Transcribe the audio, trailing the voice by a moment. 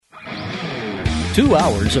2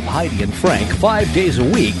 hours of Heidi and Frank 5 days a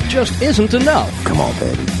week just isn't enough. Come on,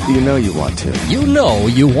 baby. You know you want to. You know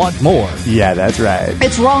you want more. Yeah, that's right.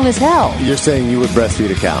 It's wrong as hell. You're saying you would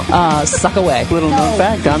breastfeed a cow. Suck away. Little known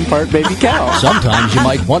fact, I'm part baby cow. Sometimes you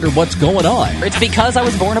might wonder what's going on. It's because I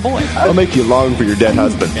was born a boy. I'll make you long for your dead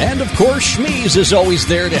husband. And of course, Schmeez is always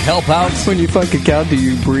there to help out. When you fuck a cow, do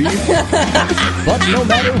you breathe? But no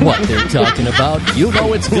matter what they're talking about, you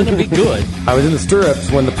know it's going to be good. I was in the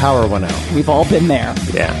stirrups when the power went out. We've all been there.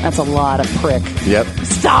 Yeah. That's a lot of prick. Yep.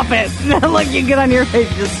 Stop it. Look, you get on your face,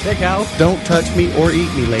 you sicko. Don't touch me or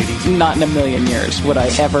eat me, ladies. Not in a million years would I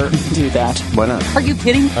ever do that. Why not? Are you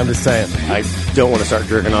kidding? I'm just saying, I don't want to start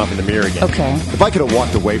jerking off in the mirror again. Okay. If I could have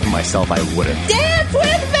walked away from myself, I would have. Dance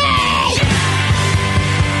with me!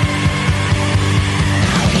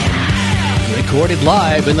 Recorded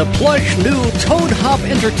live in the plush new Toad Hop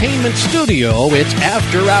Entertainment Studio, it's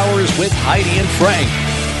After Hours with Heidi and Frank.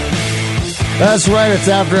 That's right, it's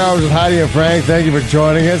After Hours with Heidi and Frank. Thank you for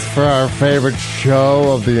joining us for our favorite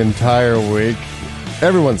show of the entire week.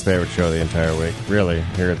 Everyone's favorite show of the entire week, really,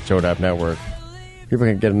 here at the Toad Hop Network. People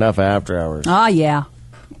can't get enough of After Hours. Oh, yeah.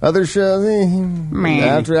 Other shows,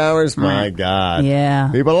 After Hours, my God. Yeah.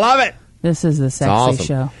 People love it. This is the sexy Awesome.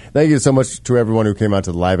 show. Thank you so much to everyone who came out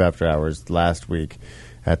to the live After Hours last week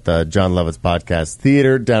at the John Lovitz Podcast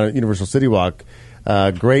Theater down at Universal City Walk.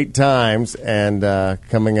 Great times, and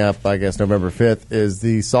coming up, I guess, November 5th is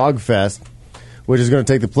the SOG Fest, which is going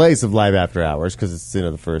to take the place of live After Hours because it's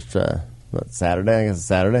the first Saturday. I guess it's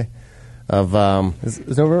Saturday of is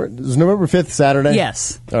November 5th Saturday?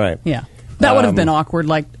 Yes. All right. Yeah. That would have been awkward.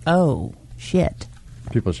 Like, oh shit.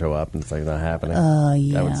 People show up and it's like not happening.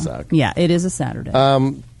 Yeah. That would suck. Yeah, it is a Saturday.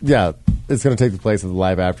 Yeah, it's going to take the place of the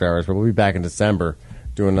live After Hours, but we'll be back in December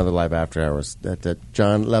doing another live After Hours at the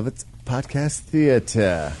John Lovitz Podcast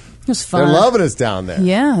Theater. It was fun. They're loving us down there.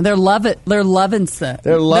 Yeah, they're loving us.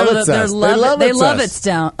 They love us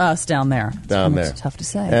down there. Down there. It's tough to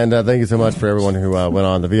say. And thank you so much for everyone who went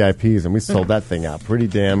on the VIPs, and we sold that thing out pretty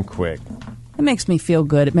damn quick. It makes me feel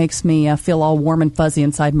good. It makes me feel all warm and fuzzy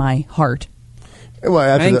inside my heart. Well,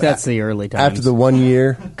 I think that's the early times. After the 1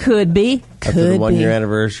 year. Could be. After the 1 year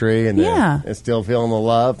anniversary, and yeah. they're still feeling the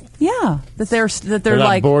love. Yeah, that they're not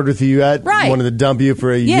like bored with you yet. Right. Wanted to dump you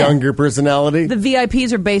for a younger personality. The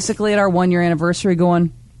VIPs are basically at our 1 year anniversary,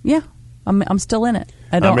 going, yeah, I'm still in it.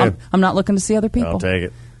 I'm not looking to see other people. I'll take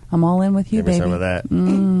it. I'm all in with you, Give me baby. some of that.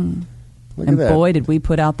 Look And at that. boy, did we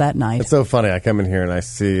put out that night. It's so funny. I come in here and I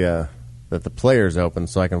see that the player's open,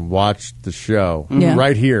 so I can watch the show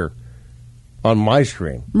right here on my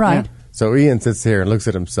screen. Right. Yeah. So Ian sits here and looks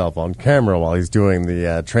at himself on camera while he's doing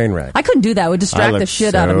the train wreck. I couldn't do that. It would distract the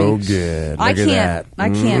shit out of me. So good. I Look at can't. that. I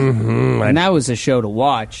can't. Mm-hmm. And that was a show to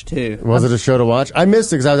watch, too. Was it a show to watch? I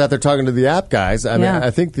missed it because I was out there talking to the app guys. I mean, Yeah.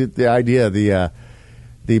 I think the idea,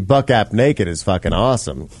 the Buck app Naked is fucking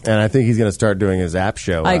awesome. And I think he's going to start doing his app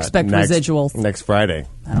show. I expect residuals. Next Friday.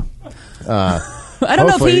 I don't know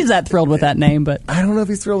if Hopefully- he's that thrilled with that name, but I don't know if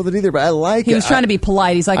he's thrilled with it either, but I like it. he was trying to be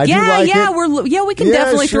polite. He's like, I do yeah, like yeah, it. we can Yeah,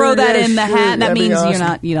 definitely sure, throw that yeah, in the sure. hat. And that That'd be means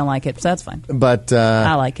awesome. you don't like it, so that's fine. But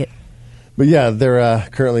I like it. But yeah, they're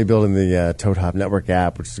currently building the Toad Hop Network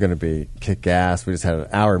app, which is going to be kick-ass. We just had an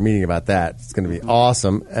hour meeting about that. It's going to be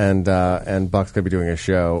awesome. And Buck's going to be doing a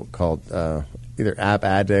show called either App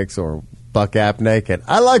Addicts or Buck App Naked.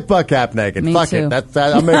 I like Buck App Naked. Me Fuck too. it.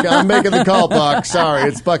 I'm making the call, Buck. Sorry,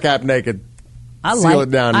 it's Buck App Naked. Seal it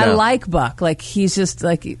down I now. like Buck. Like, he's just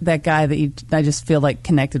like that guy that I just feel like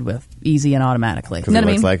connected with easy and automatically. Because You he know what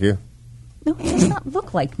I looks mean? like you. No, he does not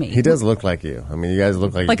look like me. He does look like you. I mean, you guys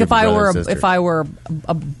look like Like you if I were brother and sister.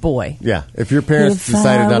 a boy. Yeah, if your parents If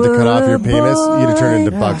decided I not to cut were off your a penis, you'd have turned into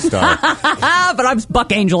boy. Buck Star. But I'm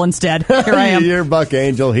Buck Angel instead. Here I am. You're Buck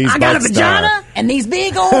Angel. He's I got a Buck vagina Star. and these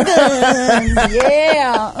big old guns.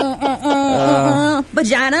 Yeah.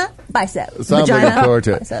 Vagina, bicep. So I'm vagina, looking forward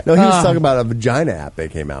to it. bicep. No, he was talking about a vagina app they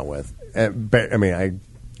came out with. I mean, I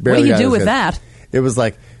barely What do you got do this with good. that? It was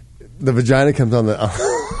like the vagina comes on the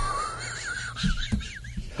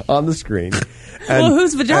on the screen. And, Well,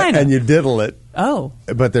 whose vagina? And you diddle it. Oh.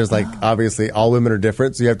 But there's like, obviously, all women are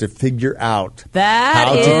different, so you have to figure out That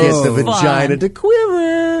how to is get the fun. vagina to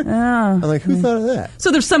quiver. I'm like, who thought of that?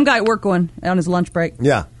 So there's some guy at work going on his lunch break.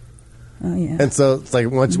 Yeah. Oh, yeah. And so it's like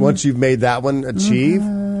once you've made that one achieve,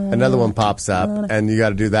 another one pops up, and you got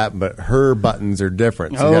to do that. But her buttons are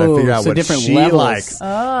different, so you got to figure out so what different she levels. likes.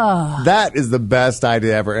 That is the best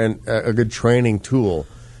idea ever, and a good training tool.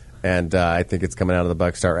 And I think it's coming out of the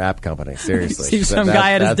Buckstar app company. Seriously, See some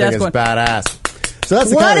guy at his that desk thing is going, badass. So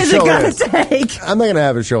that's the What kind of is show it going is. to take? I'm not going to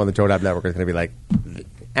have a show on the Toad App Network. It's going to be like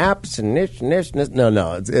apps and this.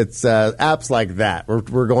 No. It's apps like that.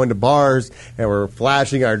 We're going to bars and we're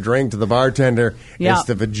flashing our drink to the bartender. Yeah. It's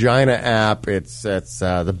the Vagina app. It's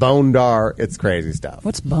the Bone Dar. It's crazy stuff.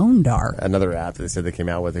 What's Bone Dar? Another app that they said they came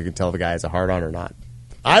out with. You can tell if a guy has a hard on or not.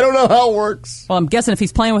 I don't know how it works. Well, I'm guessing if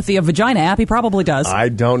he's playing with the Vagina app, he probably does. I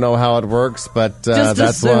don't know how it works, but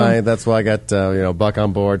that's why I got Buck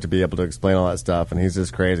on board to be able to explain all that stuff, and he's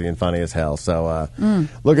just crazy and funny as hell. So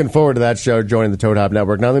looking forward to that show, joining the Toad Hop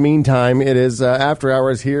Network. Now, in the meantime, it is After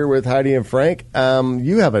Hours here with Heidi and Frank.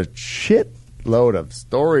 You have a shit load of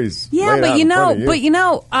stories. Yeah,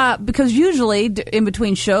 because usually in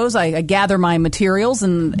between shows, I gather my materials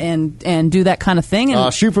and do that kind of thing.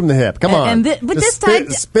 And, shoot from the hip. Come on. But this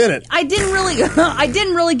time, spin it. I didn't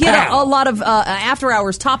really get a lot of after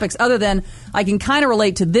hours topics other than I can kind of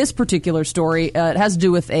relate to this particular story. It has to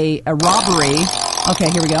do with a robbery.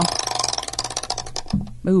 Okay, here we go.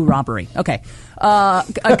 Ooh, robbery. Okay. A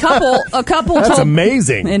couple. That's told,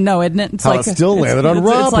 amazing. And no, isn't it? It's how it still landed on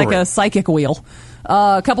robbery. It's like a psychic wheel.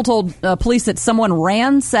 A couple told police that someone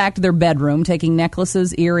ransacked their bedroom, taking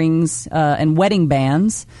necklaces, earrings, and wedding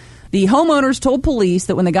bands. The homeowners told police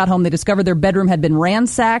that when they got home, they discovered their bedroom had been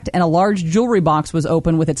ransacked and a large jewelry box was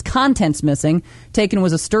open with its contents missing. Taken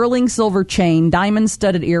was a sterling silver chain,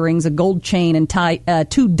 diamond-studded earrings, a gold chain, and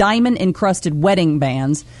 2 diamond-encrusted wedding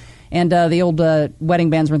bands. And the old wedding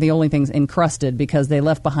bands weren't the only things encrusted because they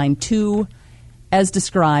left behind 2, as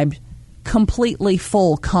described, completely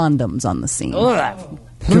full condoms on the scene.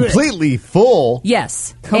 Completely full?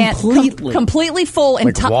 Yes. Completely full.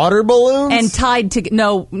 And like water balloons? And tied to...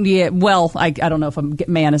 No, yeah, well, I don't know if a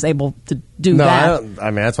man is able to do that.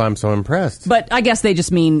 No, that's why I'm so impressed. But I guess they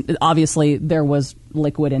just mean, obviously, there was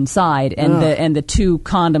liquid inside, and the 2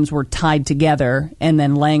 condoms were tied together and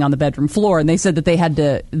then laying on the bedroom floor. And they said that they had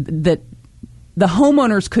to... that the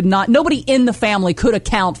homeowners could not... Nobody in the family could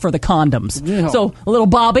account for the condoms. Yeah. So, little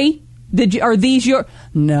Bobby... Are these your...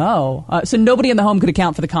 No. So nobody in the home could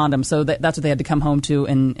account for the condoms, so that's what they had to come home to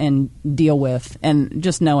and deal with. And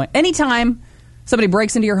just know it. Anytime somebody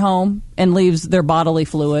breaks into your home and leaves their bodily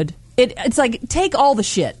fluid, it's like, take all the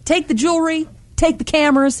shit. Take the jewelry, take the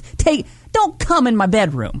cameras, don't come in my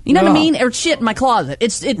bedroom. You know what I mean? Or shit in my closet.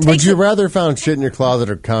 Would you rather found shit in your closet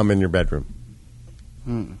or cum in your bedroom?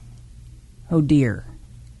 Oh, dear.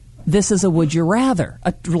 This is a would you rather.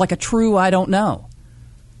 Like a true I don't know.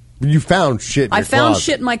 You found shit in your closet. I found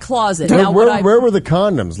shit in my closet. Now, where were the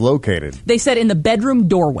condoms located? They said in the bedroom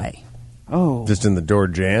doorway. Oh. Just in the door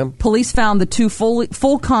jamb? Police found the 2 full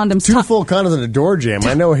condoms. 2 full condoms in a door jamb.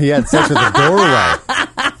 I know he had sex with the doorway.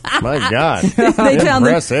 My God. They found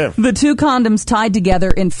the 2 condoms tied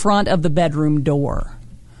together in front of the bedroom door.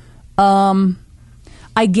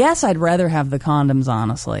 I guess I'd rather have the condoms,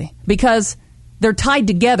 honestly. Because they're tied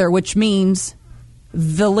together, which means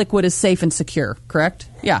the liquid is safe and secure, correct?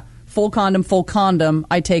 Yeah. Full condom.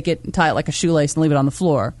 I take it and tie it like a shoelace and leave it on the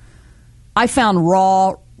floor. I found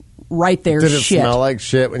raw, right there, shit. Did it shit. Smell like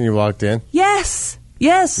shit when you walked in? Yes. It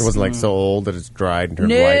wasn't like so old that it's dried and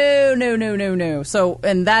turned white? No. So,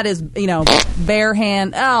 and that is, bare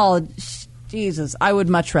hand. Oh, Jesus. I would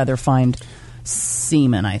much rather find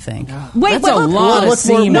semen, I think. That's a lot of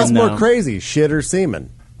semen, What's more crazy, shit or semen?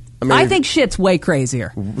 I think shit's way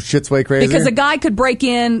crazier. Shit's way crazier? Because a guy could break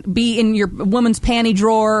in, be in your woman's panty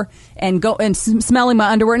drawer, and go and smelling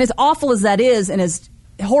my underwear. And as awful as that is, and as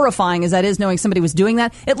horrifying as that is, knowing somebody was doing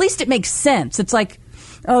that, at least it makes sense. It's like,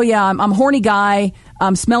 oh yeah, I'm a horny guy.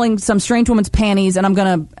 I'm smelling some strange woman's panties, and I'm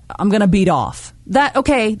gonna beat off.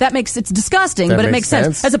 That makes it's disgusting, but it makes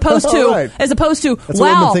sense. As opposed to, That's wow,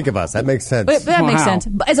 what women think of us. That makes sense. That makes sense.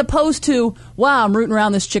 As opposed to, wow, I'm rooting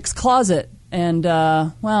around this chick's closet. And,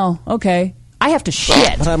 okay. I have to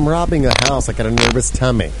shit. But I'm robbing a house. I got a nervous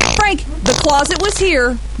tummy. Frank, the closet was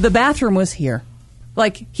here. The bathroom was here.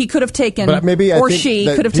 Like, he could have taken, but maybe or she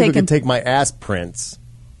could have taken. Could take my ass prints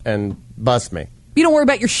and bust me. You don't worry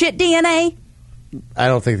about your shit DNA? I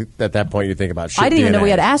don't think at that point you think about shit DNA. I didn't even know we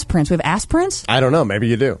had ass prints. We have ass prints? I don't know. Maybe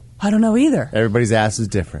you do. I don't know either. Everybody's ass is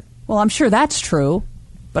different. Well, I'm sure that's true.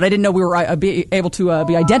 But I didn't know we were able to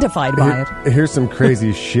be identified by it. Here's some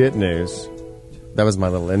crazy shit news. That was my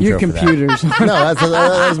little intro. Your computers. For that. No,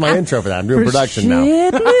 that was my intro for that. I'm doing production now.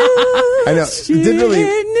 News, I know. It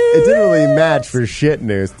didn't really match for shit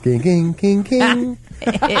news. King, king, king, king.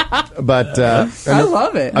 But I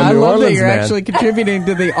love it. I love that you're actually contributing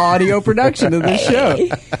to the audio production of this show.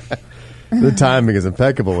 The timing is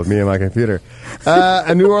impeccable with me and my computer.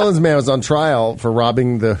 A New Orleans man was on trial for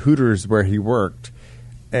robbing the Hooters where he worked.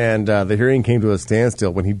 And the hearing came to a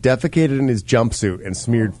standstill when he defecated in his jumpsuit and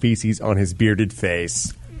smeared feces on his bearded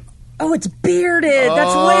face. Oh, it's bearded.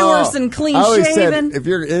 That's way worse than clean shaven. If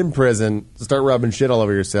you're in prison, start rubbing shit all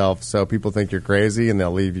over yourself so people think you're crazy and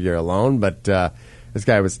they'll leave you alone. But this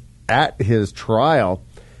guy was at his trial.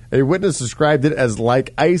 A witness described it as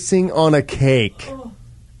like icing on a cake.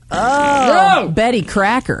 Oh, Betty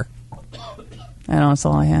Cracker. That's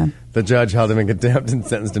all I had. The judge held him in contempt and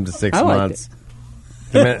sentenced him to 6 months.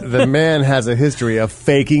 The man has a history of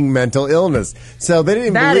faking mental illness. So they didn't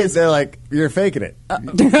even believe. They're like, you're faking it.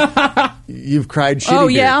 You've cried shitty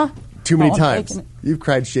beard too many times. You've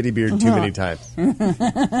cried shitty beard too many times. You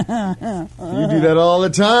do that all the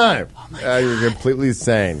time. You're completely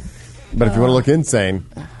sane. But if you want to look insane...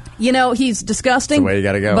 he's disgusting. That's the way you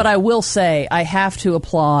got to go. But I will say, I have to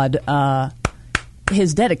applaud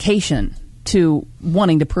his dedication to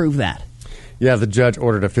wanting to prove that. Yeah, the judge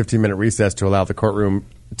ordered a 15-minute recess to allow the courtroom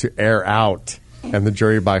to air out and the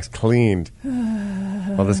jury box cleaned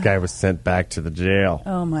while this guy was sent back to the jail.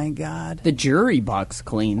 Oh, my God. The jury box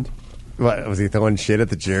cleaned. What, was he throwing shit at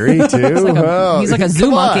the jury, too? He's like a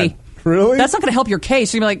zoo monkey. Really? That's not going to help your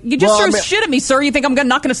case. You're like, you just threw shit at me, sir. You think I'm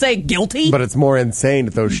not going to say guilty? But it's more insane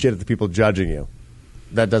to throw shit at the people judging you.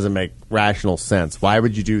 That doesn't make rational sense. Why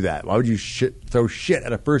would you do that? Why would you throw shit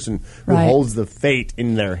at a person who holds the fate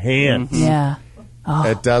in their hands? Mm-hmm. Yeah.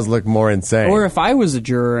 Oh. It does look more insane. Or if I was a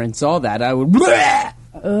juror and saw that, I would...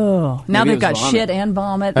 Oh. Now they've got shit and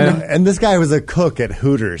vomit. And this guy was a cook at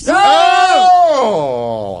Hooters.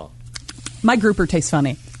 Oh! My grouper tastes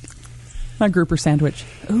funny. My grouper sandwich.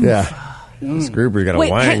 Oof. Yeah. This grouper got a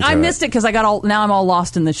wine. I missed it because now I'm all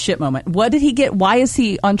lost in this shit moment. What did he get? Why is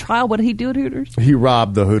he on trial? What did he do at Hooters? He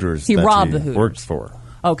robbed the Hooters. He worked for.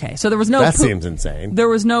 Okay, so there was no. That seems insane. There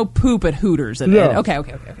was no poop at Hooters. Okay.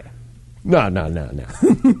 No.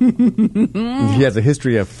 He has a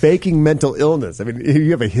history of faking mental illness. I mean, you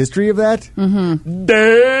have a history of that?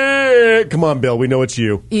 Mm-hmm. Come on, Bill. We know it's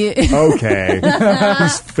you. Yeah. Okay.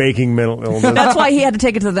 He's faking mental illness. That's why he had to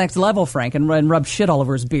take it to the next level, Frank, and rub shit all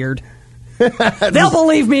over his beard. They'll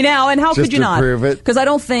believe me now, and how could you not? Prove it. Because I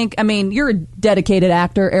don't think, you're a dedicated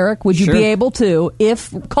actor, Eric. Would you be able to,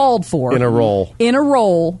 if called for... In a role,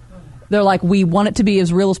 they're like, we want it to be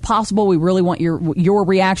as real as possible. We really want your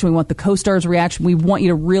reaction. We want the co-star's reaction. We want you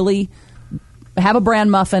to really have a bran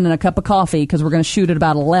muffin and a cup of coffee because we're going to shoot at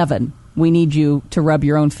about 11. We need you to rub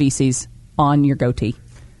your own feces on your goatee.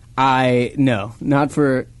 No. Not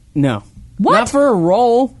for a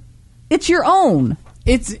role. It's your own.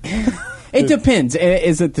 It depends.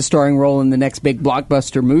 Is it the starring role in the next big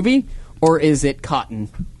blockbuster movie, or is it Cotton?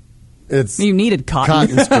 You needed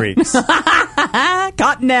Cotton. Cotton streaks.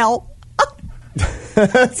 Cottonelle.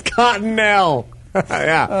 That's Cottonelle.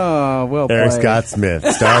 Yeah. Oh, well played. Eric Scott Smith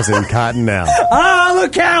stars in Cottonelle. I'm a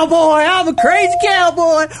cowboy. I'm a crazy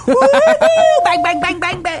cowboy. Woo-hoo! Bang, bang, bang,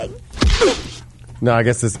 bang, bang. No, I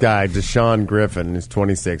guess this guy, Deshaun Griffin, is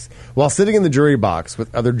 26. While sitting in the jury box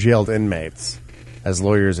with other jailed inmates, as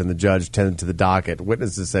lawyers and the judge tended to the docket,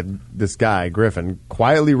 witnesses said this guy, Griffin,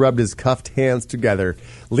 quietly rubbed his cuffed hands together,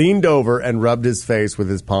 leaned over, and rubbed his face with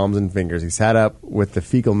his palms and fingers. He sat up with the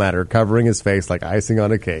fecal matter covering his face like icing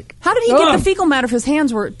on a cake. How did he get the fecal matter if his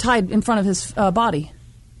hands were tied in front of his body?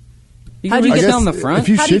 How do you get down the front? If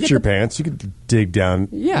you shit your pants, you could dig down.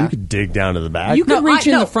 Yeah. You could dig down to the back. You could reach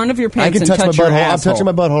in the front of your pants and touch my your butthole. asshole. I'm touching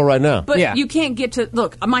my butthole right now. But you can't get to...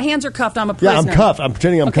 Look, my hands are cuffed. I'm a prisoner. Yeah, I'm cuffed. I'm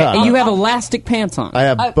pretending I'm cuffed. And you have elastic pants on. I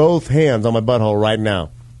have both hands on my butthole right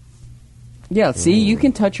now. Yeah, see, you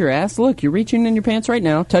can touch your ass. Look, you're reaching in your pants right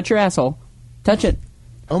now. Touch your asshole. Touch it.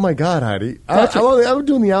 Oh, my God, Heidi. I'm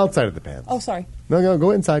doing the outside of the pants. Oh, sorry. No,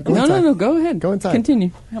 go inside. Go inside. No, go ahead. Go inside.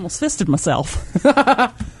 Continue. I almost fisted myself.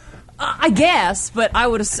 I guess, but I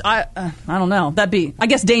would. I don't know. That'd be, I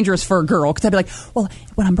guess, dangerous for a girl because I'd be like, well,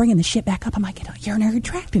 when I'm bringing the shit back up, I might get a urinary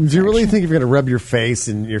tract infection. Do you really think if you're going to rub your face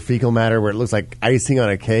in your fecal matter where it looks like icing on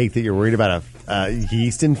a cake that you're worried about a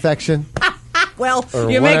yeast infection? Well,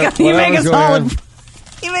 you make a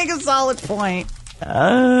solid point.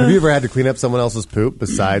 Have you ever had to clean up someone else's poop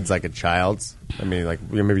besides like a child's? I mean, like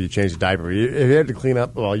maybe you changed a diaper. Have you had to clean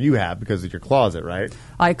up? Well, you have because of your closet, right?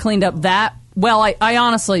 I cleaned up that. Well, I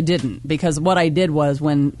honestly didn't because what I did was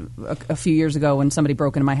when a few years ago when somebody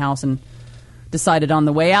broke into my house and decided on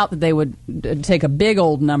the way out that they would take a big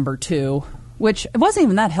old number 2, which it wasn't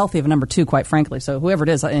even that healthy of a number 2, quite frankly. So whoever it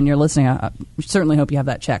is and you're listening, I certainly hope you have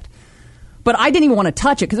that checked. But I didn't even want to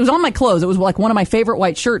touch it because it was on my clothes. It was like one of my favorite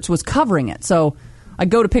white shirts was covering it. So I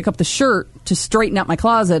go to pick up the shirt to straighten out my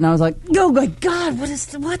closet, and I was like, oh, my God, what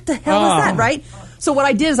the hell is that, right? So what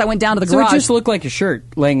I did is I went down to the garage. So it just looked like a shirt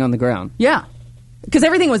laying on the ground. Yeah, because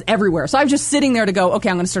everything was everywhere. So I was just sitting there to go, okay,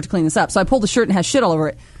 I'm going to start to clean this up. So I pulled the shirt and it has shit all over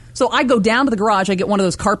it. So I go down to the garage. I get one of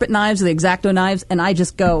those carpet knives, the X-Acto knives, and I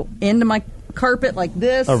just go into my carpet like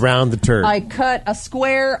this. Around the turd. I cut a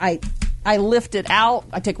square. I lift it out.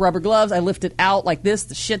 I take rubber gloves. I lift it out like this.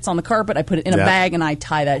 The shit's on the carpet. I put it in a bag, and I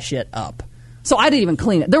tie that shit up. So I didn't even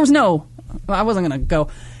clean it. There was no... I wasn't going to go,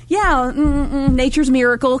 nature's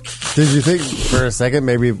miracle. Did you think for a second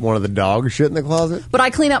maybe one of the dogs shit in the closet? But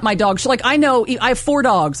I clean up my dog shit. Like, I have 4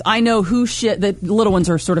 dogs. I know who shit. The little ones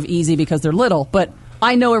are sort of easy because they're little, but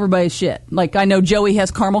I know everybody's shit. Like, I know Joey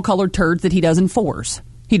has caramel-colored turds that he does in 4s.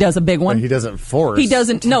 He does a big one. He doesn't force. He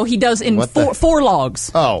doesn't. No, he does in four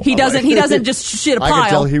logs. Oh, he doesn't. He doesn't just shit a pile. I can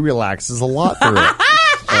tell he relaxes a lot through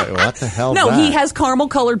it. What the hell? No, is that? he has caramel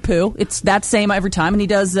colored poo. It's that same every time, and he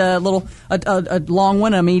does a long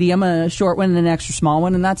one, a medium, a short one, and an extra small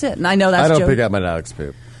one, and that's it. And I know that's. I don't Joey. pick up my dog's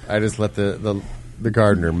poop. I just let the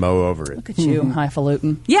gardener mow over it. Look at you,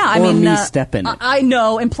 highfalutin. Yeah, I Or mean, me step in it. I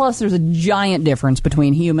know, and plus, there's a giant difference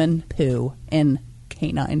between human poo and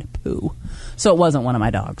canine poo. So it wasn't one of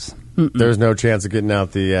my dogs. There's no chance of getting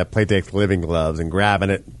out the Playtex living gloves and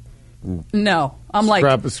grabbing it. No, I'm like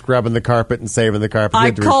scrubbing the carpet and saving the carpet. You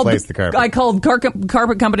had to replace the carpet. I called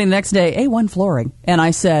carpet company the next day, A1 Flooring, and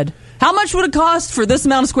I said, how much would it cost for this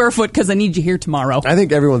amount of square foot? Because I need you here tomorrow. I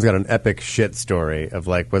think everyone's got an epic shit story of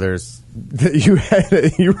like whether it's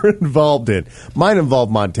that you were involved in. Mine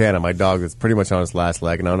involved Montana, my dog that's pretty much on his last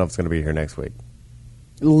leg, and I don't know if it's going to be here next week.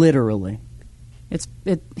 Literally.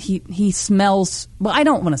 He smells. Well, I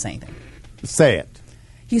don't want to say anything. Say it.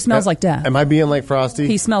 He smells like death. Am I being like Frosty?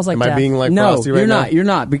 He smells like Am death. I being like No, Frosty right you're now? not. You're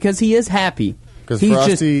not, because he is happy. Because He's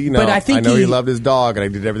Frosty, but I think know he loved his dog, and I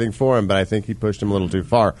did everything for him, but I think he pushed him a little too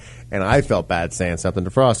far. And I felt bad saying something to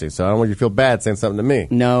Frosty, so I don't want you to feel bad saying something to me.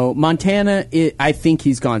 No, Montana, I think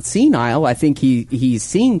he's gone senile. I think he's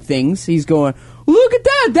seeing things. He's going, look at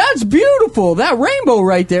that. That's beautiful. That rainbow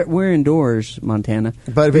right there. We're indoors, Montana.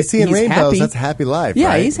 But if he's seeing rainbows, happy. that's a happy life, Yeah,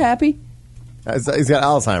 right? he's happy. He's got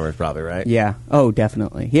Alzheimer's probably, right? Yeah. Oh,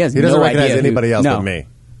 definitely. He has He doesn't no recognize idea anybody else no. but me.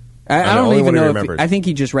 I I'm the don't only even one who know. remembers. I think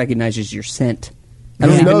he just recognizes your scent. I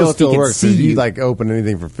His don't even nose know if he still can works. see If you you. like open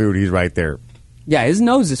anything for food, he's right there. Yeah, his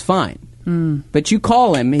nose is fine. But you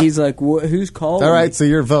call him, he's like, who's calling? All right, so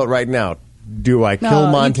your vote right now. Do I kill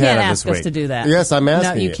No, Montana you can't ask this week? us to do that. Yes, I'm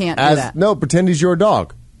asking No, you can't do that. No, pretend he's your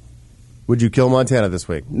dog. Would you kill Montana this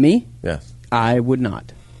week? Me? Yes. I would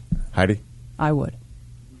not. Heidi? I would.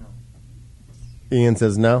 Ian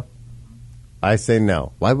says no. I say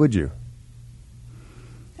no. Why would you?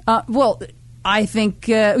 Well, I think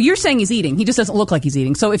you're saying he's eating. He just doesn't look like he's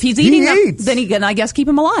eating. So if he's eating, eats. then I guess keep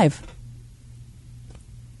him alive.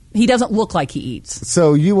 He doesn't look like he eats.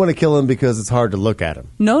 So you want to kill him because it's hard to look at him?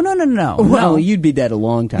 No. Well, no. you'd be dead a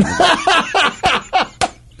long time ago.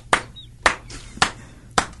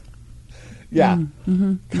 Yeah.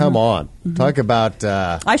 Come on. Talk about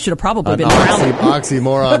I should have probably an been drowned.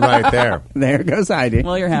 oxymoron right there. There goes Heidi.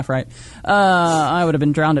 Well, you're half right. I would have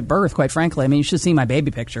been drowned at birth, quite frankly. I mean, you should see my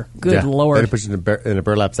baby picture. Good Yeah. Lord. They'd push you in a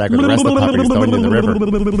burlap sack with the rest of the puppies throwing you in the river.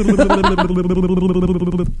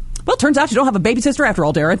 Well, it turns out you don't have a baby sister after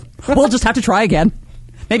all, Darren. We'll just have to try again.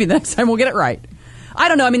 Maybe the next time we'll get it right. I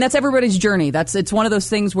don't know. I mean, that's everybody's journey. It's one of those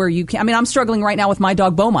things where you can't. I mean, I'm struggling right now with my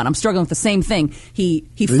dog Beaumont. I'm struggling with the same thing. He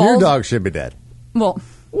falls. Your dog should be dead. Well,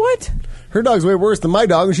 what? Her dog's way worse than my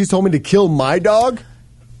dog, and she's told me to kill my dog?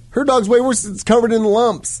 Her dog's way worse. It's covered in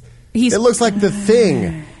lumps. It looks like the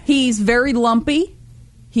Thing. He's very lumpy.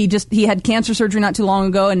 He had cancer surgery not too long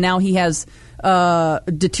ago, and now he has like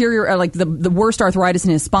the worst arthritis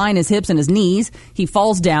in his spine, his hips, and his knees. He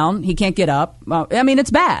falls down. He can't get up. I mean, it's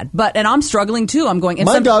bad. And I'm struggling too. I'm going. And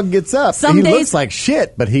my dog gets up. He looks like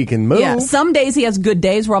shit, but he can move. Yeah. Some days he has good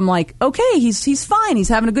days where I'm like, okay, he's fine. He's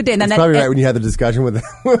having a good day. And then that's probably right when you had the discussion with him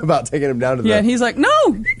about taking him down to the. Yeah. He's like, no.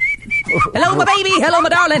 Hello, my baby. Hello, my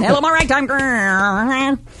darling. Hello, my ragtime girl.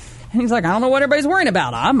 And he's like, I don't know what everybody's worrying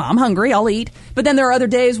about. I'm hungry. I'll eat. But then there are other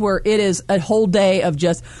days where it is a whole day of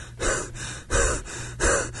just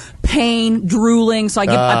pain, drooling. So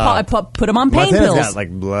I put him on pain pills. Got like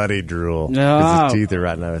bloody drool because his teeth are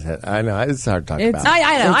rotting out of his head. I know it's hard to talk about.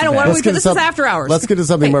 I know. I don't want to. This is after hours. Let's get to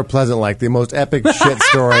something more pleasant, like the most epic shit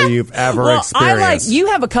story you've ever experienced. You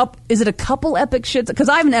have a couple. Is it a couple epic shits? Because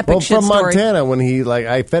I have an epic shit from story. Montana, when he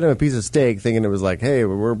I fed him a piece of steak, thinking it was like, hey,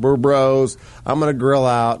 we're bros. I'm gonna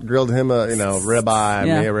grilled him a ribeye,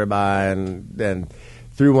 me a ribeye, and then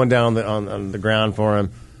threw one down on the ground for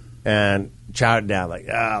him, and chowed it down like,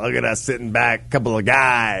 look at us sitting back, a couple of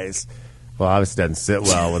guys. Well, obviously doesn't sit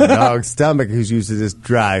well with a dog's stomach who's used to this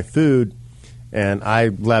dry food. And I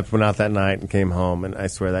went out that night and came home, and I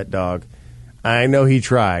swear that dog, I know he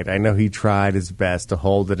tried. I know he tried his best to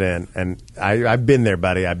hold it in. And I've been there,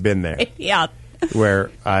 buddy. I've been there. Yeah.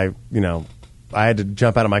 where I had to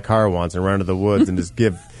jump out of my car once and run into the woods and just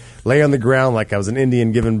lay on the ground like I was an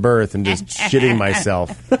Indian giving birth and just shitting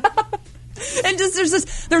myself. And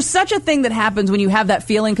just there's such a thing that happens when you have that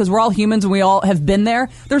feeling, because we're all humans and we all have been there.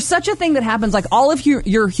 There's such a thing that happens, like all of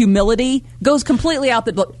your humility goes completely out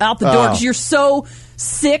the door because you're so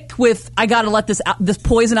sick with, I got to let this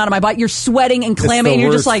poison out of my body. You're sweating and clammy, and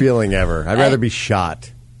you're just like, it's the worst feeling ever. I'd rather be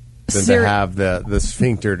shot than to have the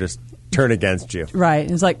sphincter just turn against you. Right.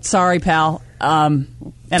 It's like, sorry, pal. And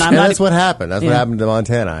that's what happened. That's what happened to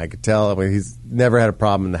Montana. I could tell. I mean, he's never had a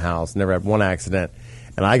problem in the house, never had one accident.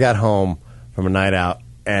 And I got home from a night out,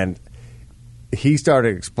 and he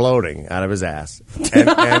started exploding out of his ass.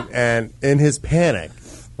 And in his panic,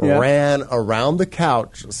 ran around the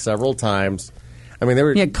couch several times. I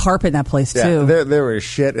mean, he had carpet in that place, too. There was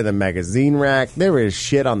shit in the magazine rack. There was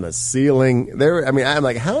shit on the ceiling. I'm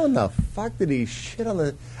like, how in the fuck did he shit on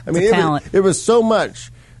the... I mean, it was so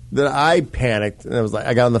much that I panicked, and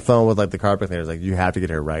I got on the phone with the carpet cleaner. I was like, you have to get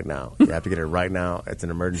here right now. You have to get here right now. It's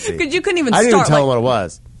an emergency. Because you couldn't even I didn't even tell him what it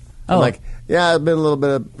was. Oh. I'm like, yeah, it's been a little bit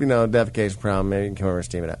of, defecation problem. Maybe you can come over and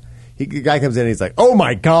steam it up. The guy comes in and he's like, oh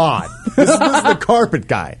my God. This is the carpet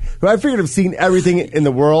guy, who I figured have seen everything in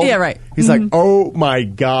the world. Yeah, right. He's like, oh my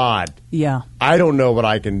God. Yeah. I don't know what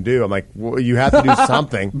I can do. I'm like, well, you have to do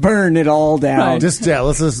something. Burn it all down. Right. Let's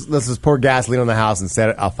just pour gasoline on the house and set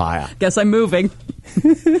it afire. Guess I'm moving.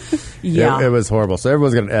 Yeah. It was horrible. So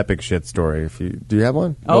everyone's got an epic shit story. Do you have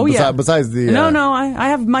one? Oh, yeah. Besides the... No, I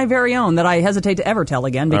have my very own that I hesitate to ever tell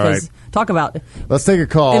again, because talk about... Let's take a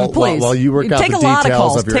call while you work out the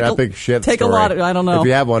details of your epic shit story. Take a lot of... I don't know. If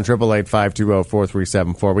you have one,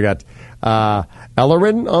 888-520-4374. We got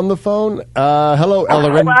Ellerin on the phone. Hello,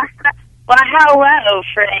 Ellerin. Well, hello,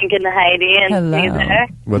 Frank and Heidi and hello. Caesar.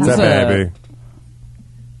 What's up, baby?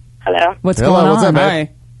 Hello. What's going on? What's up, babe?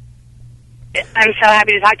 I'm so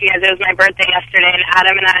happy to talk to you guys. It was my birthday yesterday, and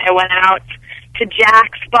Adam and I went out to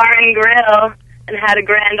Jack's Bar and Grill and had a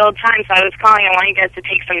grand old time. So I was calling. I want you guys to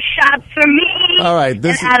take some shots for me. All right, and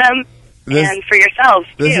Adam, and for yourselves,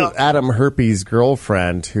 too. This is Adam Herpy's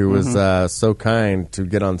girlfriend, who was so kind to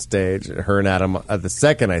get on stage. Her and Adam at the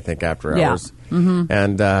second, I think, After Hours,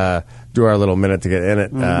 and do our little minute to get in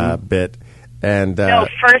it bit. And no,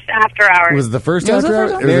 first After Hours. Was it the first It was After the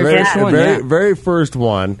Hours? first It was Very first one, very first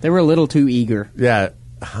one. They were a little too eager. Yeah.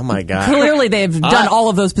 Oh my God. Clearly, they've done all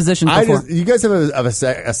of those positions before. You guys have a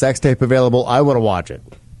sex tape available? I want to watch it.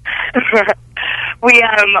 We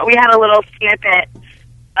had a little snippet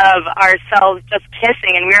of ourselves just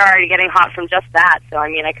kissing, and we were already getting hot from just that. So I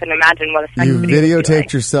mean, I couldn't imagine what a sex You video would be videotaped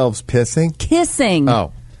like. Yourselves pissing? Kissing.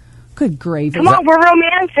 Oh. Good gravy. Come on, we're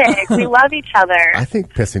romantic. We love each other. I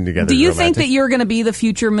think pissing together Do is you think romantic. that you're going to be the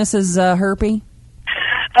future Mrs. Herpy?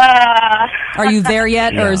 Are you there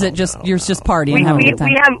yet, or is it just you're just partying and having a good time?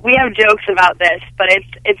 We have jokes about this, but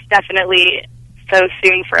it's definitely so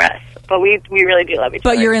soon for us. But we really do love each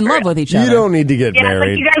other. But you're in love with each other. You don't need to get Yeah, it's like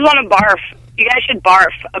married. you guys want to barf. You guys should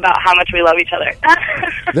barf about how much we love each other.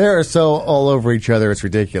 They're so all over each other, it's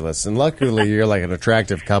ridiculous. And luckily, you're like an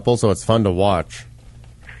attractive couple, so it's fun to watch.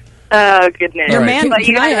 Oh, goodness. Your man- But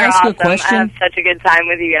you can I guys are ask you a awesome. question? I have such a good time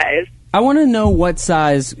with you guys. I want to know what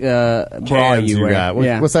size bra Cans you wear. got.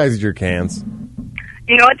 What size is your cans?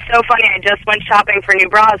 You know what's so funny? I just went shopping for new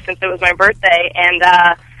bras since it was my birthday, and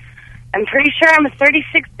I'm pretty sure I'm a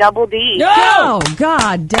 36 double D. Oh,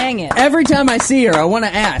 God dang it. Every time I see her, I want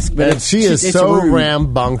to ask, but And she is it's so rude.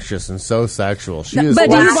 rambunctious and so sexual. She is But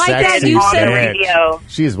do one you like that? sexy You said- bitch. Radio.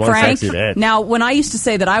 She is one Frank, sexy bitch. now, when I used to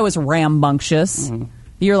say that I was rambunctious,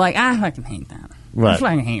 you're like, I fucking hate that. What? I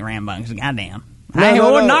fucking hate rambunctious. Goddamn. No, I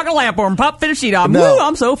no, would no. knock a lamp over and pop finish sheet off. No. Woo,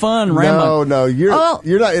 I'm so fun. Rambunctious. No, you're Oh.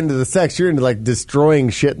 you're not into the sex. You're into like destroying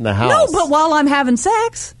shit in the house. No, but while I'm having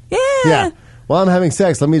sex, yeah. While I'm having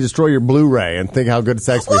sex, let me destroy your Blu-ray and think how good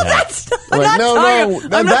sex we Well, have. that's I'm like, not how you-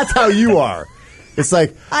 I'm that's how you are. It's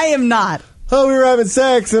like, I am not. oh, we were having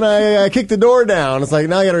sex and I kicked the door down. It's like,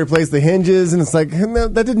 now I got to replace the hinges. And it's like, no,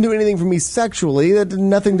 that didn't do anything for me sexually. That did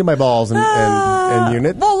nothing to my balls and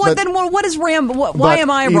unit. Well, what, But- then what is why but am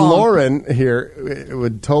I wrong? Lauren here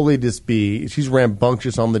would totally just be, she's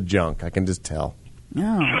rambunctious on the junk. I can just tell.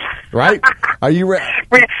 No. Right? Are you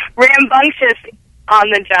Rambunctious on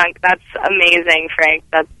the junk. That's amazing, Frank.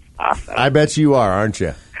 That's awesome. I bet you are, aren't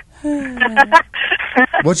you?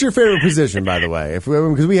 What's your favorite position, by the way?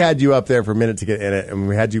 Because we had you up there for a minute to get in it, and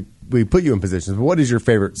we put you in positions. But what is your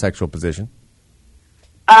favorite sexual position?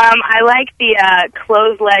 I like the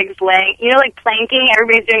closed legs laying. You know, like planking.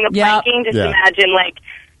 Everybody's doing the Yeah. planking. Just Yeah. imagine, like,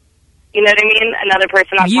 you know what I mean? Another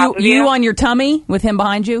person on top of you. You on your tummy with him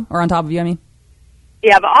behind you, or on top of you? I mean,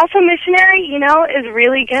 Yeah, but also missionary, is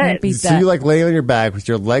really Can't good. beat So that. you like lay on your back with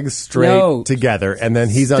your legs straight No. together, and then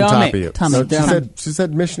he's on top Stomach. of you. Tummy. No, she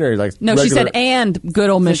said missionary. Like No, she regular- said, and good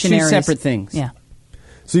old They're two missionaries. separate things. Yeah.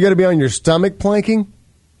 So you got to be on your stomach planking.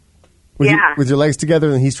 With Yeah. with your legs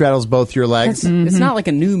together, and he straddles both your legs. It's not like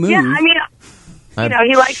a new move. Yeah, I mean,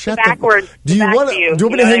 he likes Shut the backwards. Do you back want? view, Do you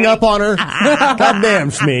want me to know hang what I up on her?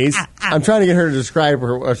 Goddamn, Schmeez! I'm trying to get her to describe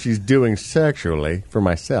what she's doing sexually for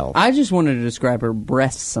myself. I just wanted to describe her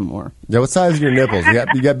breasts some more. Yeah, what size are your nipples?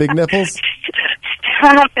 You got big nipples?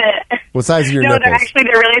 Stop it. What size are your No, nipples? they're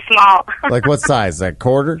really small. Like what size? Like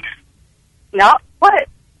quarter? No, what?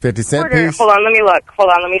 50-cent Quarter. piece? Hold on, let me look. Hold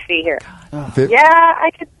on, let me see here. Fi- Yeah,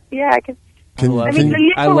 I could. Can, I I can, mean, the you,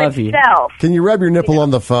 nipple I love you. itself. can you rub your nipple on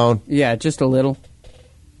the phone? Yeah, just a little.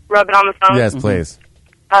 Rub it on the phone. Yes, please.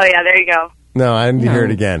 Oh yeah, there you go. No, I need to hear it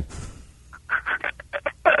No. again.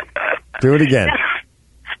 Do it again.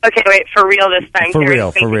 Okay, wait, for real this time. For Here, real,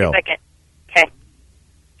 wait, for take a real. second. Okay.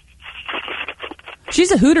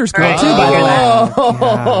 She's a Hooters girl, All right. too, by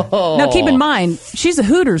the way. Now, keep in mind, she's a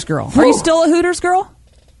Hooters girl. Are you still a Hooters girl?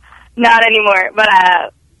 Not anymore, but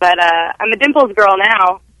I'm a Dimples girl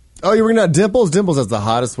now. Oh, you were not Dimples? Dimples is the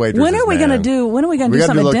hottest waitress. When are we going to do We got to do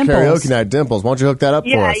some a at little Dimples? karaoke night at Dimples. Why don't you hook that up for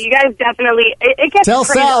Yeah, us? you guys definitely. It gets Tell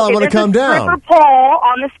crazy. Sal I Okay, wanna there's come a down. Stripper pole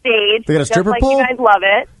on the stage. They got a just stripper like pole? You guys love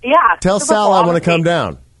it. Yeah. Tell stripper Sal pole I on want to the come stage.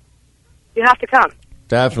 down. You have to come.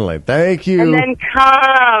 Definitely. Thank you. And then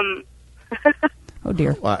come. Oh,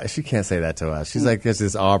 dear. Wow, she can't say that to us. She's like,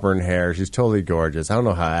 this auburn hair. She's totally gorgeous. I don't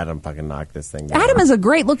know how Adam fucking knocked this thing down. Adam is a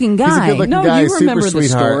great-looking guy. He's a good-looking No, guy. you Super remember the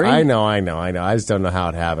sweetheart. story. I know. I just don't know how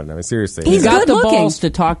it happened. I mean, seriously. He's He got the good-looking. balls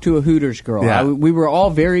to talk to a Hooters girl. Yeah. We were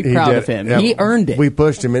all very He proud did. of him. Yeah. He earned it. We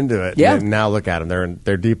pushed him into it. Yeah. And now look at him.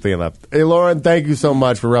 They're deeply in love. Hey, Lauren, thank you so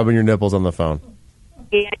much for rubbing your nipples on the phone.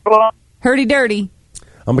 Yeah, well, Hurdy-dirty.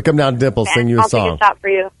 I'm going to come down to Dimples, sing you a I'll song. take a shot for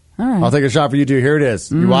you. All right. I'll take a shot for you, too. Here it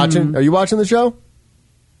is. You watching? Are you watching the show?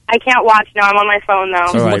 I can't watch now. I'm on my phone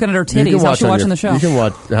though. She's looking at her You can titties. How's watch she on watching your- the show? You can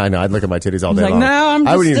watch. I know. I'd look at my titties all day like, long. "No, I'm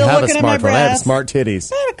I wouldn't just even still have a looking at my smartphone. I have breasts." smart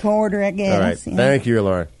titties. a quarter, I guess. All right. Thank you,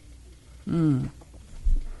 Lauren.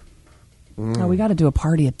 Oh, we got to do a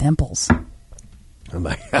party at Dimples. Oh,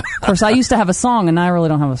 my God. Of course, I used to have a song, and I really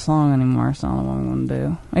don't have a song anymore, so I don't know what I'm going to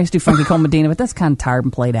do. I used to do Frankie Cole Medina, but that's kind of tired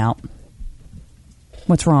and played out.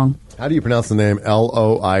 What's wrong? How do you pronounce the name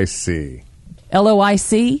Loic?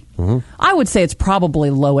 Loic? I would say it's probably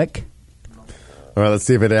Loic. All right, let's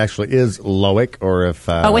see if it actually is Loic or if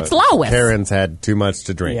it's Lois. Karen's had too much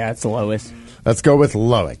to drink. Yeah, it's Lois. Let's go with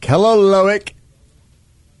Loic. Hello, Loic.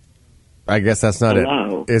 I guess that's not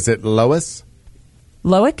Hello. it. Is it Lois?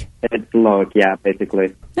 Loic? It's Loic, yeah,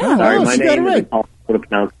 basically. Yeah. Sorry, Oh, my she got it name right. is impossible to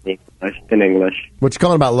pronounce in English. What you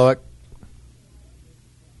calling about, Loic?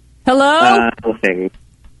 Hello? A couple of things.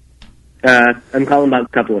 I'm calling about a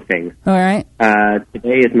couple of things. All right.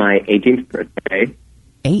 Today is my 18th birthday.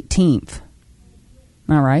 18th.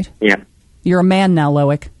 All right. Yeah. You're a man now,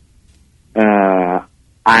 Loic.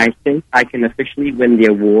 I think I can officially win the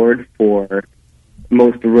award for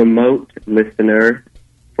most remote listener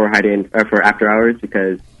for for After Hours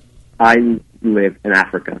because I live in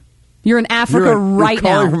Africa. You're in Africa You're right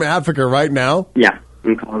calling now. from Africa right now? Yeah,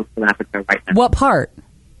 I'm calling from Africa right now. What part?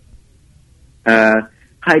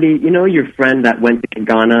 Heidi, you know your friend that went to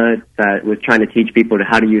Ghana that was trying to teach people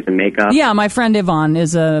how to use a makeup? Yeah, my friend Yvonne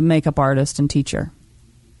is a makeup artist and teacher.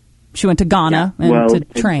 She went to Ghana to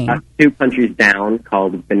train. It's 2 countries down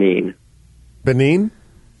called Benin. Benin?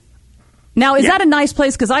 Now, is Yeah. that a nice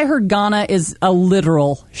place? Because I heard Ghana is a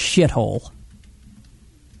literal shithole.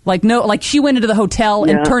 Like she went into the hotel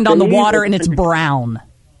and Yeah, turned on the Benin water is- and it's brown.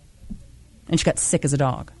 And she got sick as a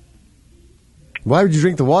dog. Why would you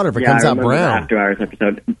drink the water if it comes I out remember brown? the After Hours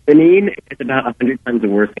episode. Benin is about 100 times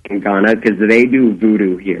worse than Ghana because they do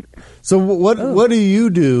voodoo here. So what do you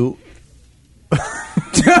do?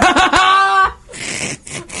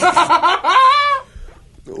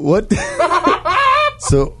 What?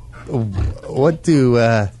 So what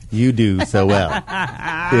do you do so well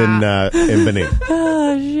in Benin?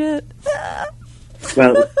 Oh, shit.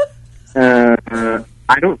 Well,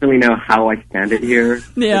 I don't really know how I stand it here.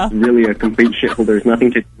 Yeah. It's really a complete shithole. There's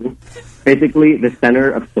nothing to do. Basically, the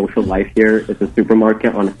center of social life here is a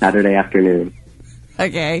supermarket on a Saturday afternoon.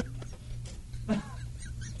 Okay.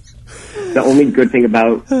 The only good thing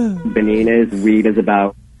about Benin is weed is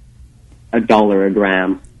about $1 a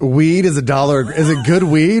gram. Weed is $1. Is it good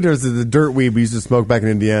weed or is it the dirt weed we used to smoke back in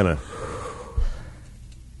Indiana?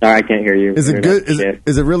 Sorry, I can't hear you. Is it Internet good? shit.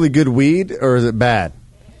 Is it really good weed or is it bad?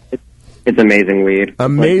 It's amazing weed.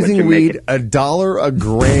 Amazing Like what weed, Jamaican- $1 a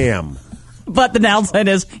gram. But the downside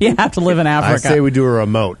is you have to live in I Africa. say we do a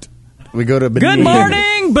remote. We go to Benin. Good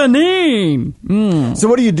morning, Benin. So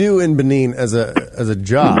what do you do in Benin as a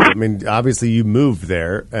job? I mean, obviously you moved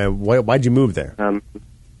there. Why'd you move there?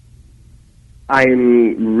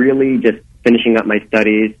 I'm really just finishing up my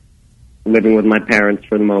studies, living with my parents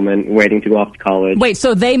for the moment, waiting to go off to college. Wait,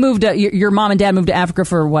 so they moved? Your mom and dad moved to Africa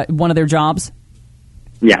for what? One of their jobs?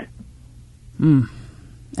 Yeah.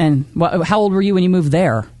 And how old were you when you moved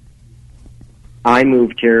there? I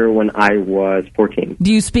moved here when I was 14.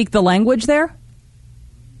 Do you speak the language there?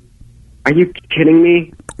 Are you kidding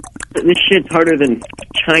me? This shit's harder than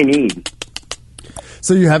Chinese.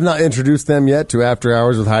 So you have not introduced them yet to After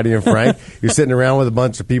Hours with Heidi and Frank? You're sitting around with a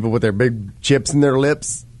bunch of people with their big chips in their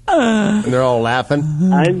lips, and they're all laughing?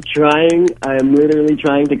 I'm trying. I'm literally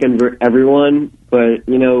trying to convert everyone, but,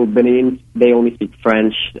 Benin, they only speak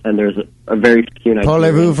French, and there's a very few Nigerians.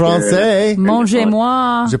 Parlez-vous français?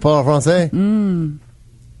 Mangez-moi. Je parle français?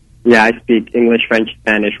 Yeah, I speak English, French,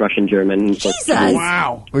 Spanish, Russian, German. Jesus!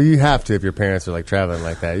 Wow. Well, you have to if your parents are traveling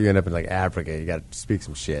like that. You end up in Africa. You got to speak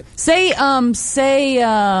some shit. Say, I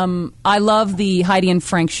love the Heidi and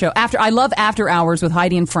Frank show. I love After Hours with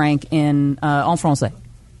Heidi and Frank en français.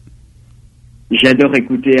 J'adore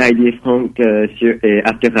écouter Heidi et Frank sur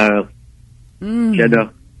After Hours.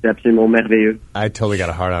 J'adore. C'est absolument merveilleux. I totally got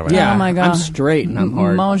a hard on right Yeah, Oh my God. I'm straight and I'm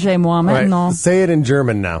hard. Mangez-moi now. maintenant. Right, say it in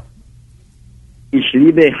German now. Ich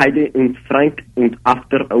liebe Heidi und Frank und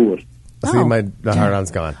After Hours. See, the hard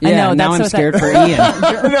on's gone. I Yeah, know, now that's I'm what scared for Ian.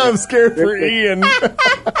 Now I'm scared for Ian.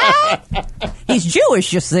 He's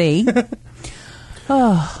Jewish, you see. The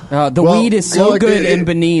Well, weed is so look, good in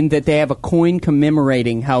Benin that they have a coin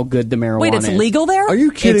commemorating how good the marijuana Wait, it's is. legal there? Are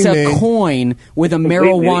you kidding It's me? a coin with a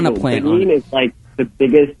marijuana plant on Benin it. is like the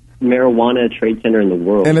biggest marijuana trade center in the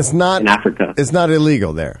world. And it's not in Africa. It's not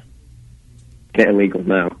illegal there. It's illegal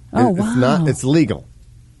now. Oh, It's wow. not. It's legal.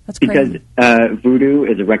 That's Because crazy. voodoo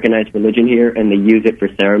is a recognized religion here, and they use it for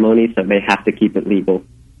ceremonies, so they have to keep it legal.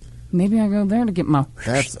 Maybe I go there to get my...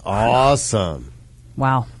 That's awesome.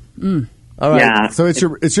 Wow. All right. Yeah. So it's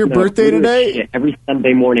your birthday voodoo is today? shit. Every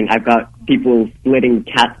Sunday morning, I've got people slitting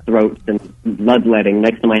cat throats and bloodletting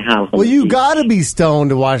next to my house. on Well, the you beach. got to be stoned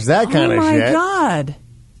to watch that kind oh, of my shit. God.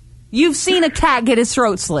 You've seen a cat get his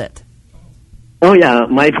throat slit. Oh yeah,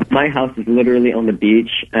 my house is literally on the beach,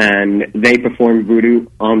 and they perform voodoo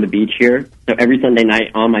on the beach here. So every Sunday night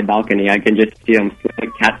on my balcony, I can just see them slit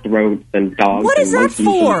cat throats and dogs. What and is that monkeys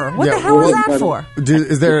for? and- What Yeah, the hell is well, that for?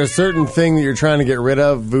 Is there a certain thing that you're trying to get rid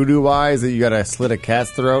of voodoo-wise that you got to slit a cat's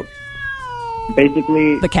throat?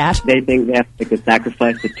 Basically, The cat? They think they have to make a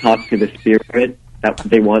sacrifice to talk to the spirit that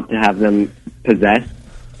they want to have them possess.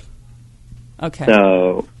 Okay.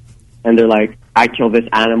 So, and they're like, I kill this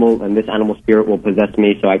animal, and this animal spirit will possess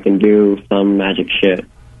me, so I can do some magic shit.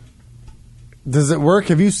 Does it work?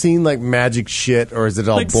 Have you seen magic shit, or is it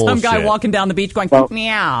all like bullshit? some guy walking down the beach going, Well-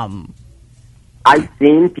 meow. I've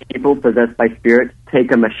seen people possessed by spirits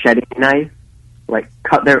take a machete knife,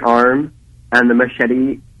 cut their arm, and the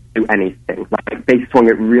machete do anything. They swung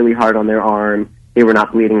it really hard on their arm. They were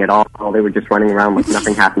not bleeding at all. They were just running around like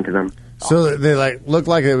nothing happened to them. So they looked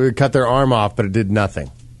like it would cut their arm off, but it did nothing.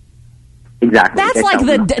 Exactly. That's They like felt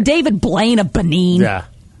the nothing. David Blaine of Benin. Yeah.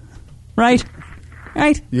 Right?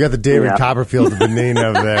 Right? You got the David Yeah. Copperfield of Benin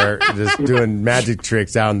over there just doing magic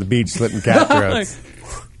tricks out on the beach, slitting cat throats.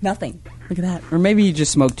 Nothing. Look at that. Or maybe you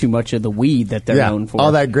just smoke too much of the weed that they're Yeah, known for.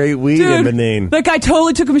 all that great weed in Benin. That guy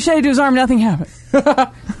totally took a machete to his arm. Nothing happened.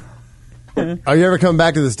 Are you ever coming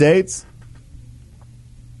back to the States?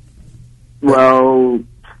 Well,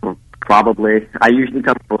 probably. I usually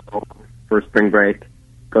come for spring break.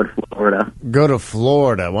 Go to Florida. Go to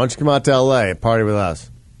Florida. Why don't you come out to L.A. party with us?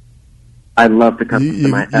 I'd love to come You to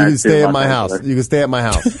my can stay to at my Los house. Angeles. You can stay at my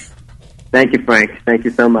house. Thank you, Frank. Thank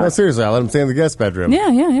you so No, much. seriously, I'll let him stay in the guest bedroom.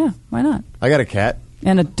 Yeah. Why not? I got a cat.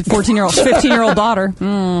 And a 15-year-old daughter.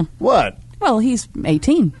 Mm. What? Well, he's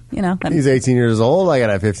 18. He's 18 years old. I got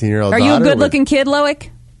a 15-year-old Are daughter. you a with- good-looking kid, Loic?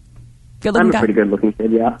 Good-looking I'm a guy? pretty good-looking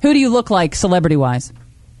kid, yeah. Who do you look like, celebrity-wise?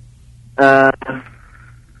 I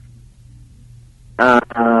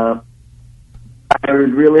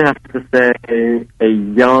would really have to say a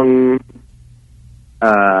young,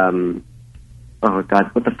 oh God,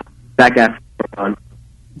 what the fuck? Zac Efron.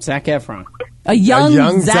 Zac Efron. A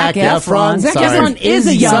young Zac Efron. Zac Sorry. Efron is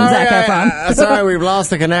a young Sorry, Zac Efron. Sorry, we've lost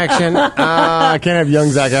the connection. I can't have young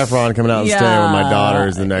Zac Efron coming out and staying with my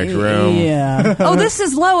daughters in the next room. Yeah. Oh, this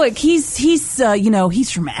is Loic.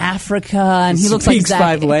 He's from Africa and he looks like Speaks Zac.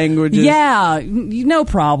 5 languages. Yeah, no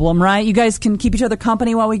problem, right? You guys can keep each other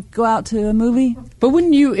company while we go out to a movie. But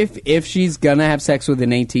wouldn't you, if she's gonna have sex with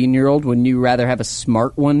an 18-year-old, wouldn't you rather have a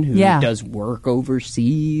smart one who does work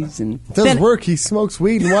overseas and Does work? He smokes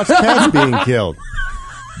weed and watches cats being killed.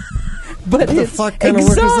 But What the it's fuck kind of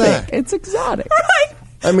work is exotic. that? It's exotic. Right.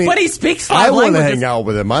 I mean, But he speaks 5 I want to languages. hang out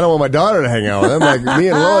with him. I don't want my daughter to hang out with him. Like me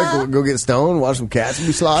and Loic will go get stoned, watch some cats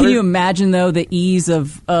be slaughtered. Can you imagine, though, the ease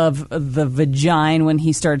of the vagina when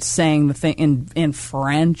he starts saying the thing in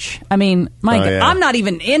French? I mean, Mike, yeah. I'm not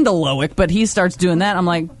even into Loic, but he starts doing that. I'm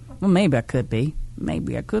like, well, maybe I could be.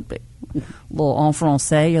 Maybe I could be. A little en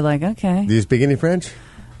français. You're like, okay. Do you speak any French?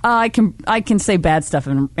 I can say bad stuff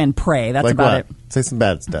and pray. That's Like about what? it. Say some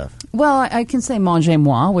bad stuff. Well, I can say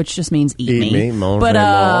mangez-moi, which just means eat me, mangez-moi. But,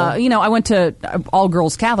 I went to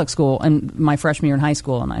all-girls Catholic school in my freshman year in high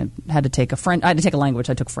school, and I had to take a language.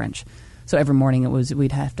 I took French. So every morning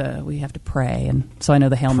we'd have to pray, and so I know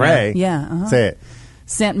the Hail Mary. Pray? Yeah. Uh-huh. Say it.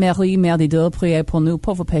 Sainte Marie, Mère de Dieu, priez pour nous,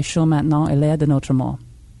 pauvres pécheurs, maintenant et l'heure de notre mort.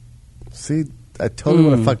 See, I totally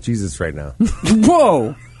want to fuck Jesus right now.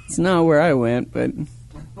 Whoa! It's not where I went, but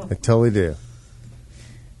I totally do.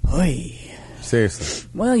 Oy. Seriously.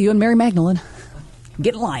 Well, you and Mary Magdalene,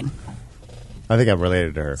 get in line. I think I'm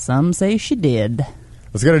related to her. Some say she did.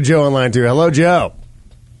 Let's go to Joe on line 2. Hello, Joe.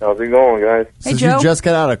 How's it going, guys? Hey, So Joe. you just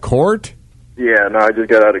got out of court? Yeah, no, I just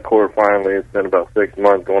got out of court finally. It's been about 6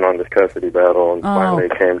 months going on this custody battle, and finally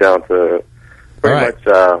it came down to pretty All right.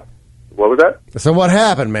 much, what was that? So what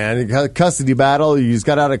happened, man? You had a custody battle. You just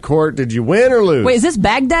got out of court. Did you win or lose? Wait, is this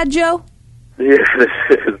Baghdad Joe? Yeah,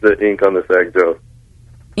 this is the ink on the sack, Joe.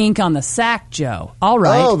 Ink on the sack Joe. All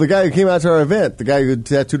right. Oh, the guy who came out to our event. The guy who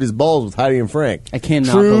tattooed his balls with Heidi and Frank. I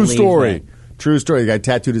cannot True believe story. that. True story. The guy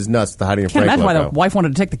tattooed his nuts with the Heidi and Can't Frank imagine why logo. the wife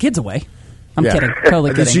wanted to take the kids away. I'm Yeah. kidding.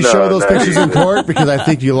 Totally Did kidding. she show those No. pictures in court? Because I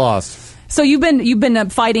think you lost. So you've been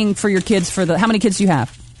fighting for your kids for how many kids do you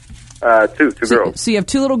have? Two girls. So you have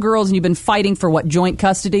 2 little girls, and you've been fighting for what, joint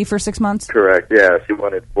custody for 6 months? Correct, yeah. She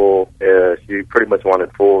wanted full, she pretty much wanted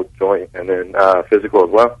full joint and then physical as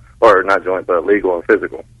well. Or not joint, but legal and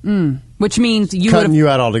physical. Which means you would Cutting have. you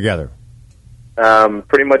out altogether.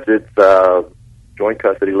 Pretty much it's joint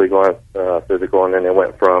custody, legal and physical, and then it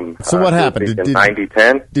went from... So what happened? Did-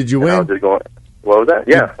 90-10. did you and I win? was just going, what was that?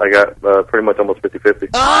 Yeah, I got pretty much almost 50-50.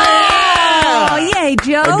 Oh, yay,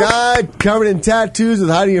 Joe! A guy covered in tattoos with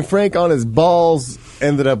Heidi and Frank on his balls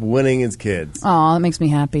ended up winning his kids. Oh, that makes me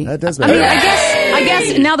happy. That does I make mean, me I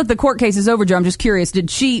guess now that the court case is over, Joe, I'm just curious.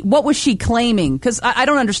 What was she claiming? Because I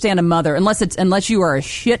don't understand a mother unless you are a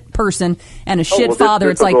shit person and a shit father.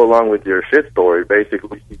 This It's will like go along with your shit story.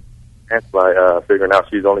 Basically, she ends by figuring out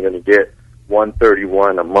she's only going to get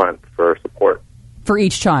 $131 a month for support. for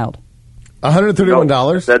each child.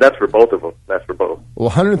 $131? That's for both of them. That's for both. Well,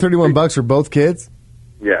 $131 for both kids?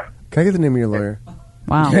 Yeah, Can I get the name of your lawyer?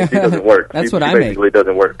 Wow. she doesn't work. That's she, what she I make. basically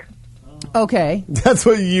doesn't work. Okay, That's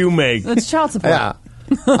what you make. that's child support. Yeah.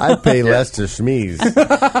 I pay less to Schmeez.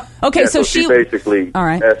 Okay, Yeah, so she she. basically All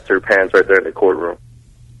right. asked her pants right there in the courtroom.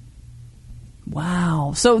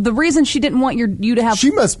 Wow. So the reason she didn't want you to have She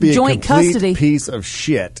must be joint a complete custody. piece of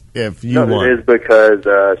shit if you No, won. it is because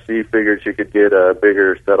she figured she could get a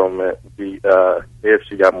bigger settlement if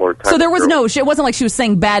she got more time. So there was with girls. it wasn't like she was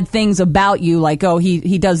saying bad things about you, like, oh,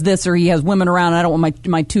 he does this or he has women around, and I don't want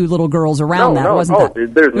my 2 little girls around that. It wasn't that.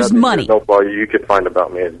 There's There's nothing, money. There's no fault you can find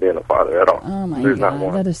about me as being a father at all. Oh my there's God, not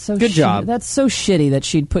one. that is so Good job. That's so shitty that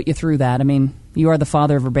she'd put you through that. I mean, you are the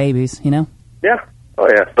father of her babies, you know? Yeah. Oh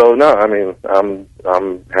yeah. So no, I mean,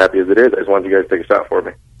 I'm happy as it is. I just wanted you guys to take a shot for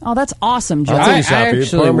me. Oh, that's awesome, Joe. I'll take I a shot for you.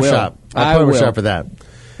 actually Pour him a will. shot. I I'll pour him a will. shot for that.